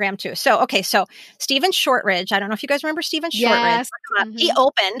on Instagram too. So, okay. So Stephen Shortridge, I don't know if you guys remember Stephen Shortridge. Mm-hmm. He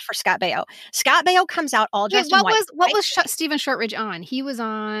opened for Scott Baio. Scott Baio comes out all dressed in white. What was Stephen Shortridge on? He was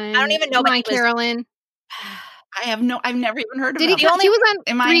on. I don't even know. My Carolyn. I've never even heard of him. He was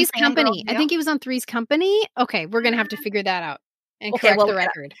on Three's Company. Yeah. I think he was on Three's Company. Okay, we're going to have to figure that out and correct the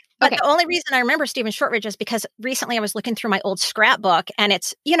record. But the only reason I remember Stephen Shortridge is because recently I was looking through my old scrapbook, and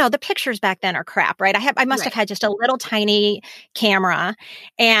it's, the pictures back then are crap, right? I must have had just a little tiny camera,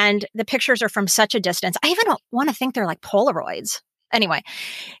 and the pictures are from such a distance. I even don't want to think they're like Polaroids. Anyway,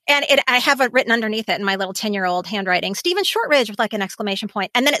 and I have it written underneath it in my little 10-year-old handwriting, Stephen Shortridge with like an exclamation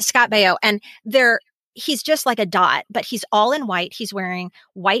point. And then it's Scott Baio, and he's just like a dot, but he's all in white. He's wearing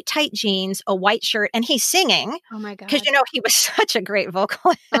white tight jeans, a white shirt, and he's singing. Oh my God. Because, he was such a great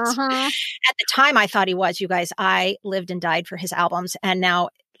vocalist. Uh-huh. At the time, I thought he was, you guys. I lived and died for his albums. And now,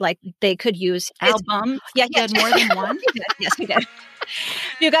 like, they could use albums. Yeah, he had more than one. Yes, he did.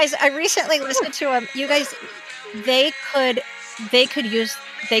 You guys, I recently listened to him. You guys, they could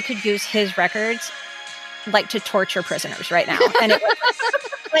use his records like to torture prisoners right now. And it was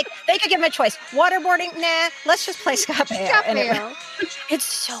like, they could give him a choice. Waterboarding? Nah, let's just play Scott Baio. It's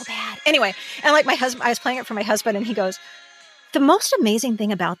so bad. Anyway, and like my husband, I was playing it for my husband, and he goes, the most amazing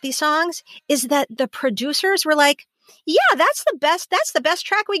thing about these songs is that the producers were like, Yeah, that's the best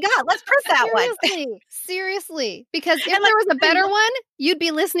track we got. Let's press that one. Seriously. Because if there was a better one, you'd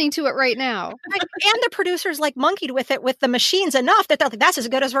be listening to it right now. And the producers like monkeyed with it with the machines enough that they're like, that's as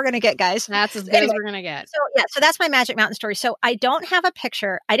good as we're going to get, guys. That's as good as we're going to get. So that's my Magic Mountain story. So I don't have a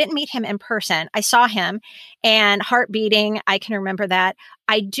picture. I didn't meet him in person. I saw him and heart beating. I can remember that.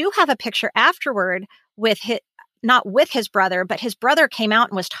 I do have a picture afterward with not with his brother, but his brother came out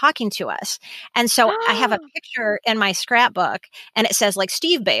and was talking to us. And so I have a picture in my scrapbook and it says like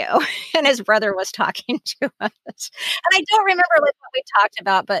Steve Baio and his brother was talking to us. And I don't remember like what we talked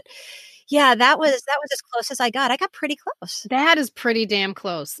about, but yeah, that was as close as I got. I got pretty close. That is pretty damn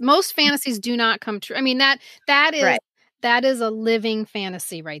close. Most fantasies do not come true. I mean, that is a living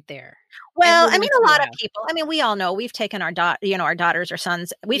fantasy right there. Well, I mean, a lot of people, I mean, we all know we've taken our daughters or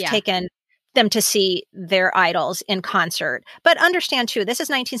sons, we've taken them to see their idols in concert. But understand too, this is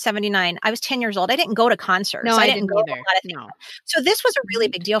 1979. I was 10 years old. I didn't go to concerts. No, I didn't go to a lot of things. No. So this was a really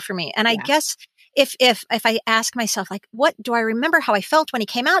big deal for me. And I guess if I ask myself, like, what do I remember how I felt when he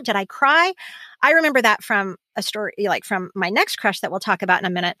came out? Did I cry? I remember that from a story, like from my next crush that we'll talk about in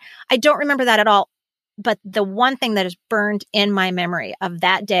a minute. I don't remember that at all. But the one thing that is burned in my memory of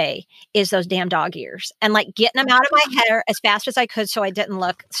that day is those damn dog ears and like getting them out of my hair as fast as I could so I didn't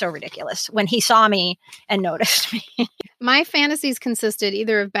look so ridiculous when he saw me and noticed me. My fantasies consisted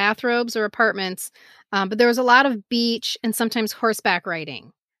either of bathrobes or apartments, but there was a lot of beach and sometimes horseback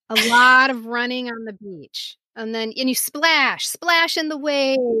riding, a lot of running on the beach. And you splash in the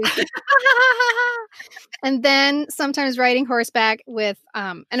waves. And then sometimes riding horseback with,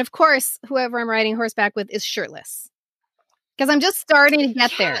 and of course, whoever I'm riding horseback with is shirtless. Because I'm just starting to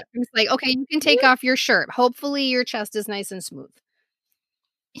get there. It's like, okay, you can take off your shirt. Hopefully your chest is nice and smooth.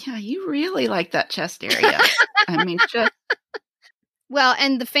 Yeah, you really like that chest area. I mean, just... Well,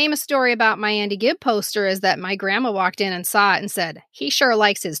 and the famous story about my Andy Gibb poster is that my grandma walked in and saw it and said, he sure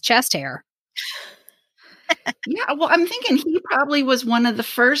likes his chest hair. Yeah, well, I'm thinking he probably was one of the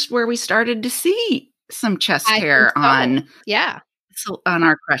first where we started to see some chest hair on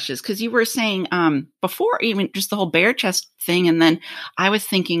our crushes. Because you were saying before even just the whole bare chest thing, and then I was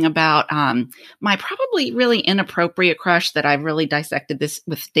thinking about my probably really inappropriate crush that I've really dissected this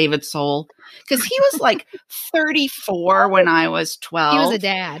with David Soul, because he was like 34 when I was 12. He was a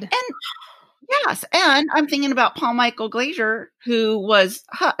dad. And yes, and I'm thinking about Paul Michael Glazier, who was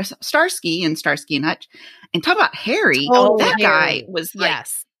Starsky and Hutch. And talk about Harry. That guy was like,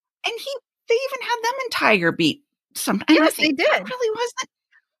 yes. And they even had them in Tiger Beat. Yes, they did. That really wasn't.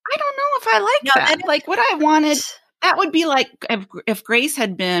 I don't know if I like that. Like what I wanted, that would be like if Grace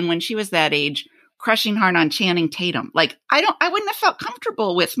had been when she was that age, crushing hard on Channing Tatum. Like I wouldn't have felt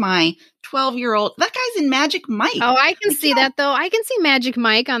comfortable with my 12-year-old. That guy's in Magic Mike. Oh, I can see that though. I can see Magic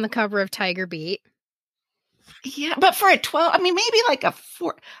Mike on the cover of Tiger Beat. Yeah, but for a 12, I mean, maybe like a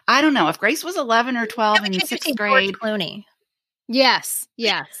 4. I don't know if Grace was 11 or 12 in 6th grade. George Clooney. Yes.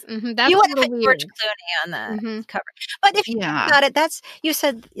 That's you a would little have weird. George Clooney on the cover. But if you think about it, you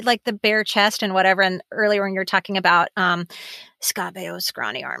said like the bare chest and whatever. And earlier when you were talking about Scott Baio's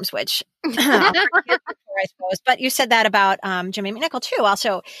scrawny arms, which I suppose. But you said that about Jimmy McNichol too.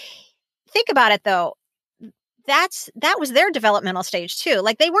 Also, think about it though. That was their developmental stage too.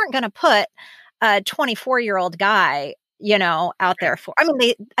 Like they weren't going to put a 24-year-old guy, out there for, I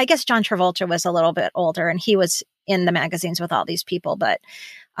mean, I guess John Travolta was a little bit older and he was in the magazines with all these people, but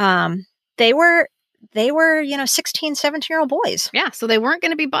they were, 16, 17-year-old boys. Yeah. So they weren't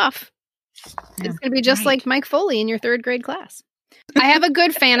going to be buff. It's going to be just like Mike Foley in your 3rd grade class. I have a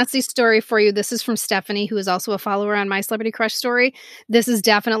good fantasy story for you. This is from Stephanie, who is also a follower on My Celebrity Crush Story. This is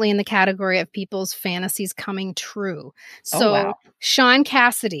definitely in the category of people's fantasies coming true. So Sean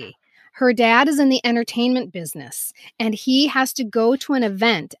Cassidy, her dad is in the entertainment business, and he has to go to an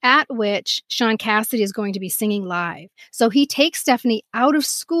event at which Sean Cassidy is going to be singing live. So he takes Stephanie out of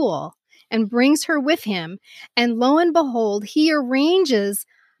school and brings her with him. And lo and behold, he arranges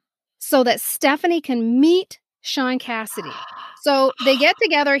so that Stephanie can meet Sean Cassidy. So they get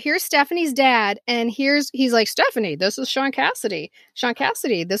together. Here's Stephanie's dad, and he's like, Stephanie, this is Sean Cassidy. Sean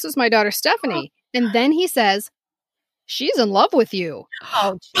Cassidy, this is my daughter, Stephanie. And then he says, she's in love with you.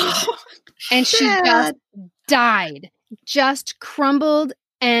 Oh, geez. And she just crumbled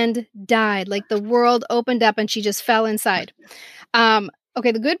and died. Like the world opened up and she just fell inside.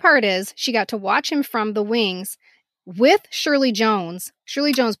 Okay, the good part is she got to watch him from the wings with Shirley Jones.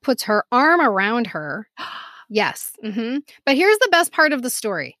 Shirley Jones puts her arm around her. Yes. Mm-hmm. But here's the best part of the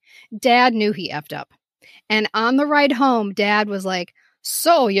story. Dad knew he effed up. And on the ride home, Dad was like,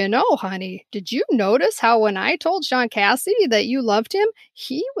 So, honey, did you notice how when I told Sean Cassidy that you loved him,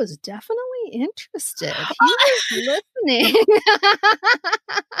 he was definitely interested. He was listening.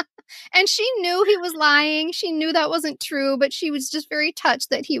 And she knew he was lying. She knew that wasn't true, but she was just very touched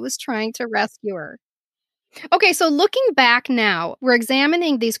that he was trying to rescue her. Okay, so looking back now, we're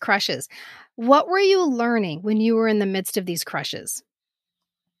examining these crushes. What were you learning when you were in the midst of these crushes?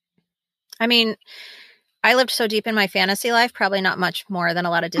 I mean, I lived so deep in my fantasy life, probably not much more than a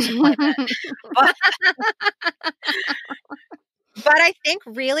lot of disappointment. but I think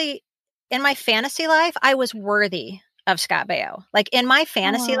really in my fantasy life, I was worthy of Scott Baio. Like in my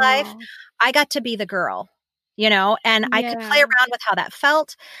fantasy life, I got to be the girl, and I could play around with how that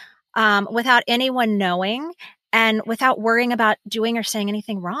felt without anyone knowing and without worrying about doing or saying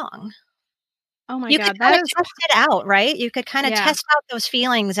anything wrong. Oh my God. You could kind of test it out, right? You could kind of test out those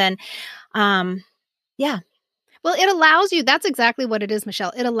feelings and yeah. Well, it allows you, that's exactly what it is,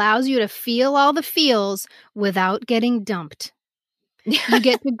 Michelle. It allows you to feel all the feels without getting dumped. You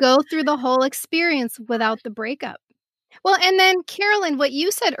get to go through the whole experience without the breakup. Well, and then Carolyn, what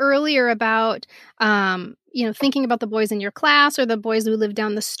you said earlier about, thinking about the boys in your class or the boys who live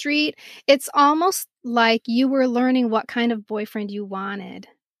down the street, it's almost like you were learning what kind of boyfriend you wanted.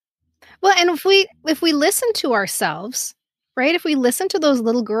 Well, and if we listen to ourselves, right? If we listen to those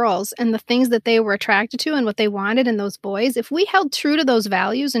little girls and the things that they were attracted to and what they wanted in those boys, if we held true to those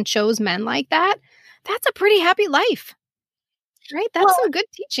values and chose men like that, that's a pretty happy life. Right? That's some good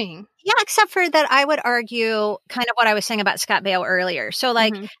teaching. Yeah, except for that I would argue kind of what I was saying about Scott Baio earlier. So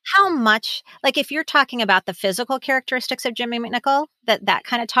like how much, like if you're talking about the physical characteristics of Jimmy McNichol, that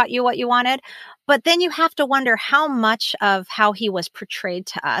kind of taught you what you wanted. But then you have to wonder how much of how he was portrayed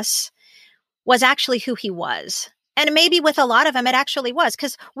to us was actually who he was. And maybe with a lot of them, it actually was,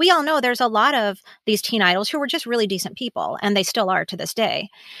 because we all know there's a lot of these teen idols who were just really decent people, and they still are to this day.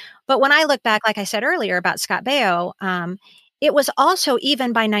 But when I look back, like I said earlier about Scott Baio, it was also,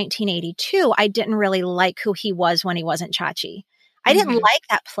 even by 1982, I didn't really like who he was when he wasn't Chachi. I didn't like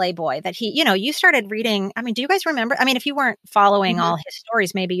that playboy that he, you started reading. I mean, do you guys remember? I mean, if you weren't following all his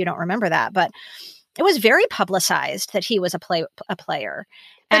stories, maybe you don't remember that, but it was very publicized that he was a player.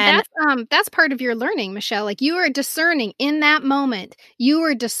 But that's part of your learning, Michelle. Like you were discerning in that moment. You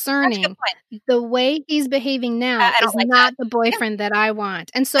were discerning the way he's behaving now is not the boyfriend that I want.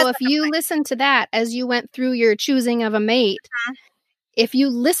 And so if you listen to that as you went through your choosing of a mate, if you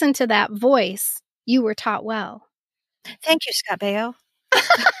listen to that voice, you were taught well. Thank you, Scott Baio.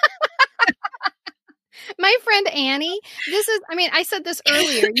 My friend Annie, I said this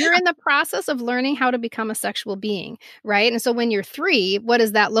earlier, you're in the process of learning how to become a sexual being, right? And so when you're 3, what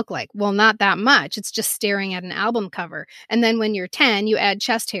does that look like? Well, not that much. It's just staring at an album cover. And then when you're 10, you add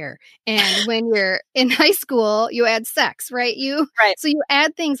chest hair. And when you're in high school, you add sex, right? So you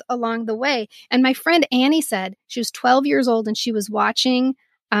add things along the way. And my friend Annie said she was 12 years old and she was watching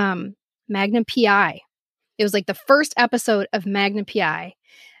Magnum P.I. It was like the first episode of Magnum P.I.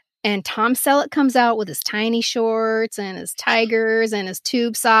 And Tom Selleck comes out with his tiny shorts and his tigers and his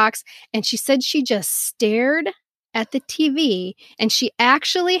tube socks. And she said she just stared at the TV and she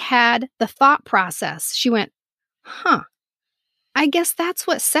actually had the thought process. She went, I guess that's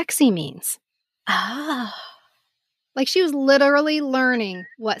what sexy means. Like she was literally learning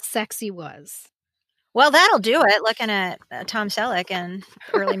what sexy was. Well, that'll do it. Looking at Tom Selleck and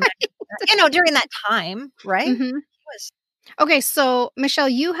early, during that time, right? Mm-hmm. Okay, so Michelle,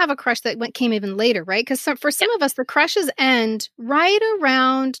 you have a crush that came even later, right? Because for some of us, the crushes end right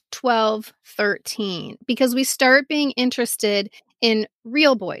around 12, 13, because we start being interested in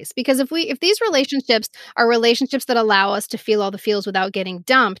real boys. Because if these relationships are relationships that allow us to feel all the feels without getting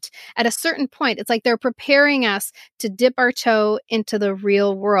dumped, at a certain point, it's like they're preparing us to dip our toe into the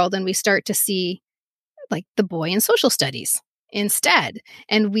real world, and we start to see like the boy in social studies instead.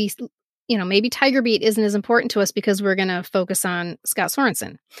 And we maybe Tiger Beat isn't as important to us because we're going to focus on Scott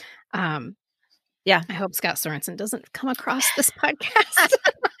Sorensen. I hope Scott Sorensen doesn't come across this podcast.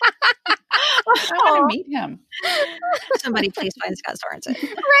 I want to meet him. Somebody please find Scott Sorensen.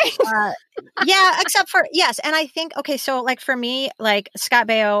 Right. Except for, yes. And I think, okay, so like for me, like Scott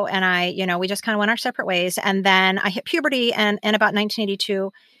Baio and I, we just kind of went our separate ways. And then I hit puberty and in about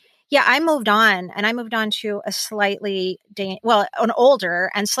 1982, I moved on, and I moved on to a slightly, an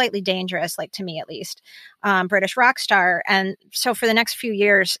older and slightly dangerous, like to me at least, British rock star. And so for the next few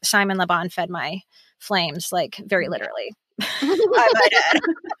years, Simon Le Bon fed my flames, like very literally.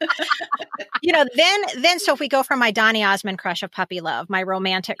 Then so if we go from my Donny Osmond crush of Puppy Love, my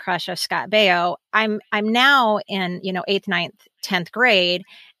romantic crush of Scott Baio, I'm now in, 8th, 9th, 10th grade.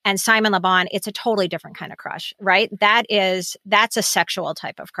 And Simon Le Bon, it's a totally different kind of crush, right? That's a sexual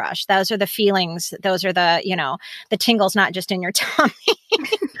type of crush. Those are the feelings. Those are the, the tingles, not just in your tummy.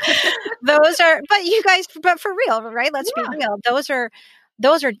 But for real, right? Let's be real.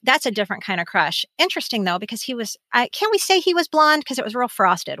 That's a different kind of crush. Interesting though, because can't we say he was blonde? Because it was real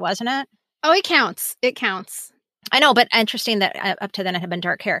frosted, wasn't it? Oh, it counts. It counts. I know, but interesting that up to then it had been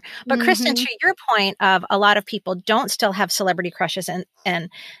dark hair. But Kristen, to your point of a lot of people don't still have celebrity crushes and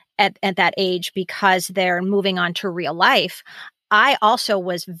at that age because they're moving on to real life. I also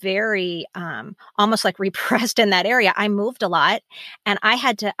was very almost like repressed in that area. I moved a lot, and I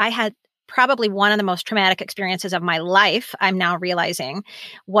had probably one of the most traumatic experiences of my life, I'm now realizing,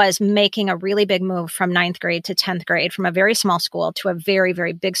 was making a really big move from 9th grade to 10th grade, from a very small school to a very,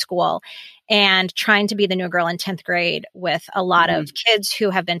 very big school, and trying to be the new girl in 10th grade with a lot of kids who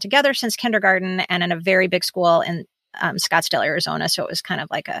have been together since kindergarten and in a very big school in Scottsdale, Arizona. So it was kind of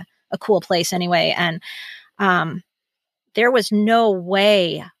like a cool place anyway. And there was no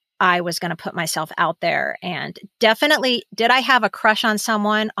way I was going to put myself out there. And definitely, did I have a crush on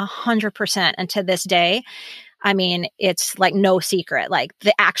someone? 100%. And to this day, I mean, it's like no secret, like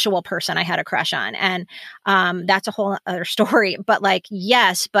the actual person I had a crush on. And that's a whole other story. But like,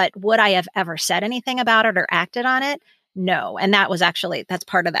 yes, but would I have ever said anything about it or acted on it? No. And that's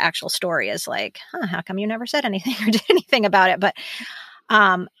part of the actual story, is like, how come you never said anything or did anything about it? But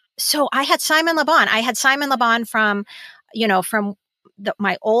so I had Simon Le Bon. I had Simon Le Bon from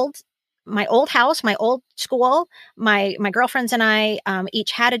my old house, my old school. My girlfriends and I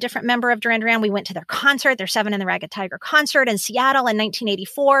each had a different member of Duran Duran. We went to their concert, their Seven and the Ragged Tiger concert in Seattle in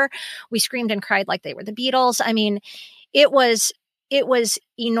 1984. We screamed and cried like they were the Beatles. I mean, it was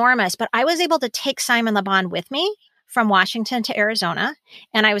enormous, but I was able to take Simon Le Bon with me from Washington to Arizona.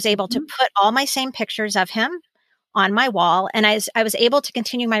 And I was able to put all my same pictures of him on my wall. And I was able to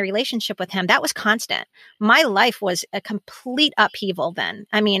continue my relationship with him. That was constant. My life was a complete upheaval then.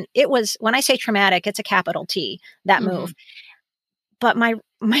 I mean, it was, when I say traumatic, it's a capital T, that move. But my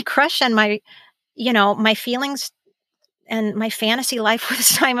crush and my feelings and my fantasy life with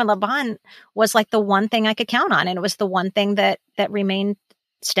Simon Le Bon was like the one thing I could count on. And it was the one thing that remained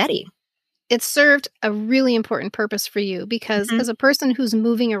steady. It served a really important purpose for you because as a person who's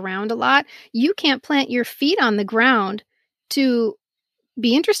moving around a lot, you can't plant your feet on the ground to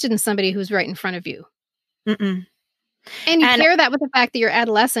be interested in somebody who's right in front of you. And you pair that with the fact that you're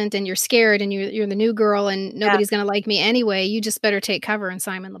adolescent and you're scared and you're the new girl and nobody's going to like me anyway. You just better take cover in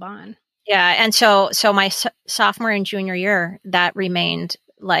Simon Le Bon. Yeah. And so my sophomore and junior year, that remained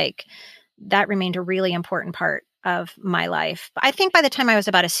a really important part of my life. I think by the time I was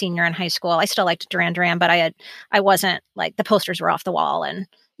about a senior in high school, I still liked Duran Duran, but I wasn't like, the posters were off the wall and,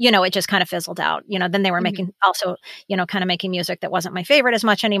 it just kind of fizzled out. Then they were making also, kind of making music that wasn't my favorite as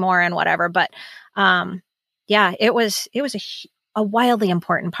much anymore and whatever. But it was a wildly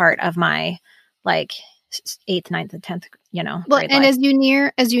important part of my like 8th, 9th, and 10th, well, and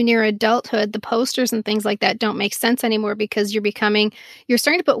life. as you near adulthood, the posters and things like that don't make sense anymore because you're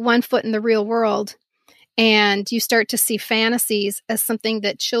starting to put one foot in the real world. And you start to see fantasies as something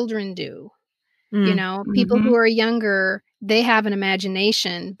that children do. People who are younger, they have an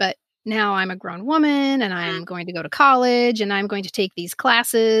imagination, but now I'm a grown woman and I'm going to go to college and I'm going to take these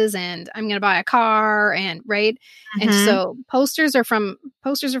classes and I'm going to buy a car and right. And so posters are from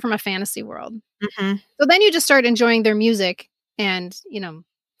a fantasy world. So then you just start enjoying their music and,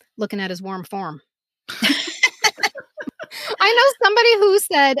 looking at his warm form. I know somebody who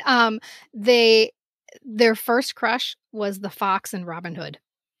said, their first crush was the fox in Robin Hood.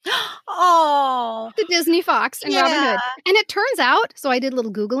 Oh, the Disney fox in Robin Hood. And it turns out, so I did a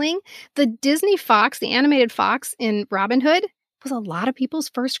little Googling, the Disney fox, the animated fox in Robin Hood was a lot of people's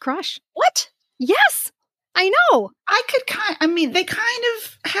first crush. What? Yes, I know. They kind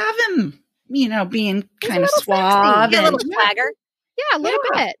of have him, being kind of suave. A little swagger. Yeah, a little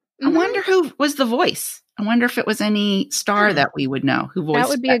bit. I wonder who was the voice. I wonder if it was any star that we would know who voiced that. That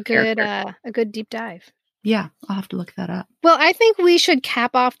would be a good deep dive. Yeah, I'll have to look that up. Well, I think we should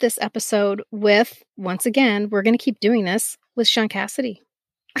cap off this episode with, once again, we're going to keep doing this with Shaun Cassidy.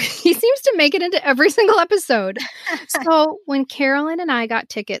 He seems to make it into every single episode. So when Carolyn and I got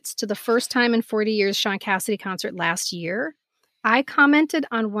tickets to the first time in 40 years Shaun Cassidy concert last year, I commented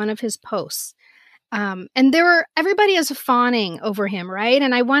on one of his posts. And everybody is fawning over him, right?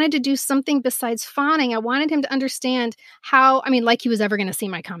 And I wanted to do something besides fawning. I wanted him to understand like he was ever going to see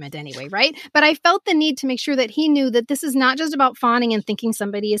my comment anyway, right? But I felt the need to make sure that he knew that this is not just about fawning and thinking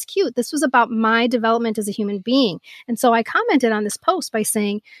somebody is cute. This was about my development as a human being. And so I commented on this post by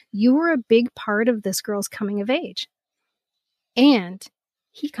saying, you were a big part of this girl's coming of age. And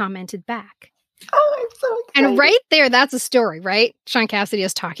he commented back. Oh, I'm so excited. And right there, that's a story, right? Oh, I'm so excited. And right there, that's a story, right? Sean Cassidy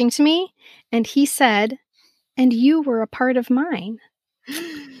is talking to me, and he said, and you were a part of mine.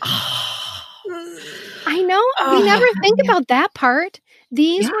 I know. We never think about that part.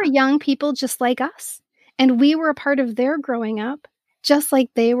 These were young people just like us. And we were a part of their growing up, just like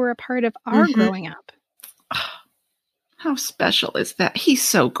they were a part of our growing up. How special is that? He's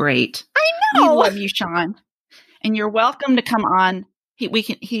so great. I know. We love you, Sean. And you're welcome to come on.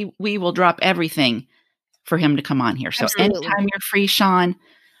 We will drop everything for him to come on here. So anytime you're free, Sean,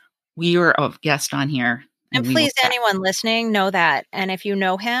 we are a guest on here. And please, anyone listening, know that. And if you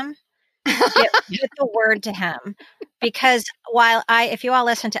know him, get the word to him. Because if you all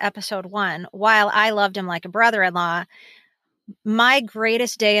listen to episode 1, while I loved him like a brother-in-law, my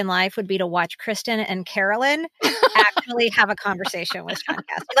greatest day in life would be to watch Kristen and Carolyn actually have a conversation with Sean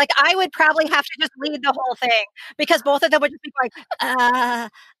Cassidy. Like, I would probably have to just lead the whole thing because both of them would just be like,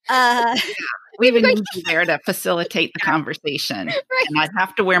 we would need you there to facilitate the conversation. Right. And I'd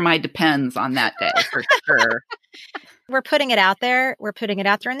have to wear my Depends on that day for sure. We're putting it out there. We're putting it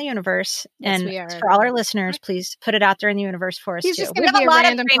out there in the universe. Yes, and for all our listeners, please put it out there in the universe for us, He's too. Just We have be a lot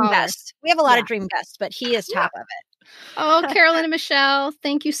of dream guests. We have a lot of dream guests, but he is top of it. Oh, Carolyn and Michelle,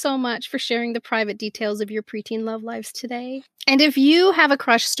 thank you so much for sharing the private details of your preteen love lives today. And if you have a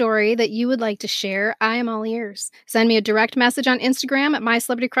crush story that you would like to share, I am all ears. Send me a direct message on Instagram at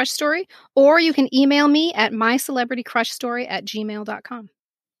MyCelebrityCrushStory, or you can email me at mycelebritycrushstory@gmail.com.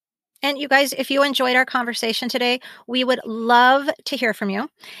 And you guys, if you enjoyed our conversation today, we would love to hear from you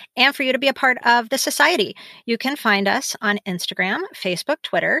and for you to be a part of the society. You can find us on Instagram, Facebook,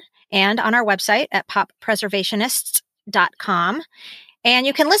 Twitter, and on our website at poppreservationists.com. And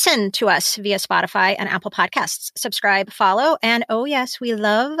you can listen to us via Spotify and Apple Podcasts. Subscribe, follow, and oh yes, we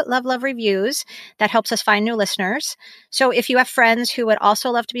love reviews. That helps us find new listeners. So if you have friends who would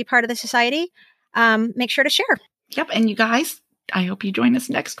also love to be part of the society, make sure to share. Yep. And you guys, I hope you join us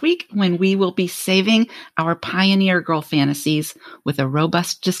next week when we will be saving our Pioneer Girl fantasies with a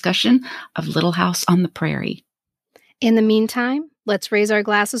robust discussion of Little House on the Prairie. In the meantime, let's raise our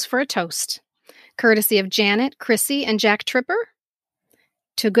glasses for a toast. Courtesy of Janet, Chrissy, and Jack Tripper.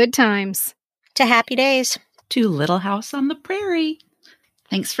 To good times. To happy days. To Little House on the Prairie.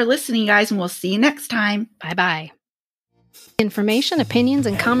 Thanks for listening, guys, and we'll see you next time. Bye-bye. Information, opinions,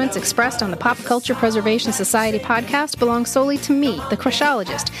 and comments expressed on the Pop Culture Preservation Society podcast belong solely to me, the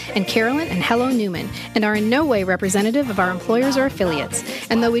Crushologist, and Carolyn and Hello Newman, and are in no way representative of our employers or affiliates.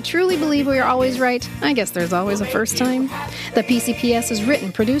 And though we truly believe we are always right, I guess there's always a first time. The PCPS is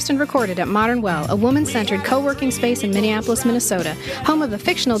written, produced, and recorded at Modern Well, a woman-centered co-working space in Minneapolis, Minnesota, home of the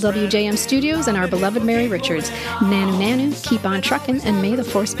fictional WJM Studios and our beloved Mary Richards. Nanu Nanu, keep on truckin', and may the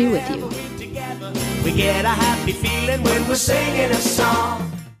force be with you. We get a happy feeling when we're singing a song.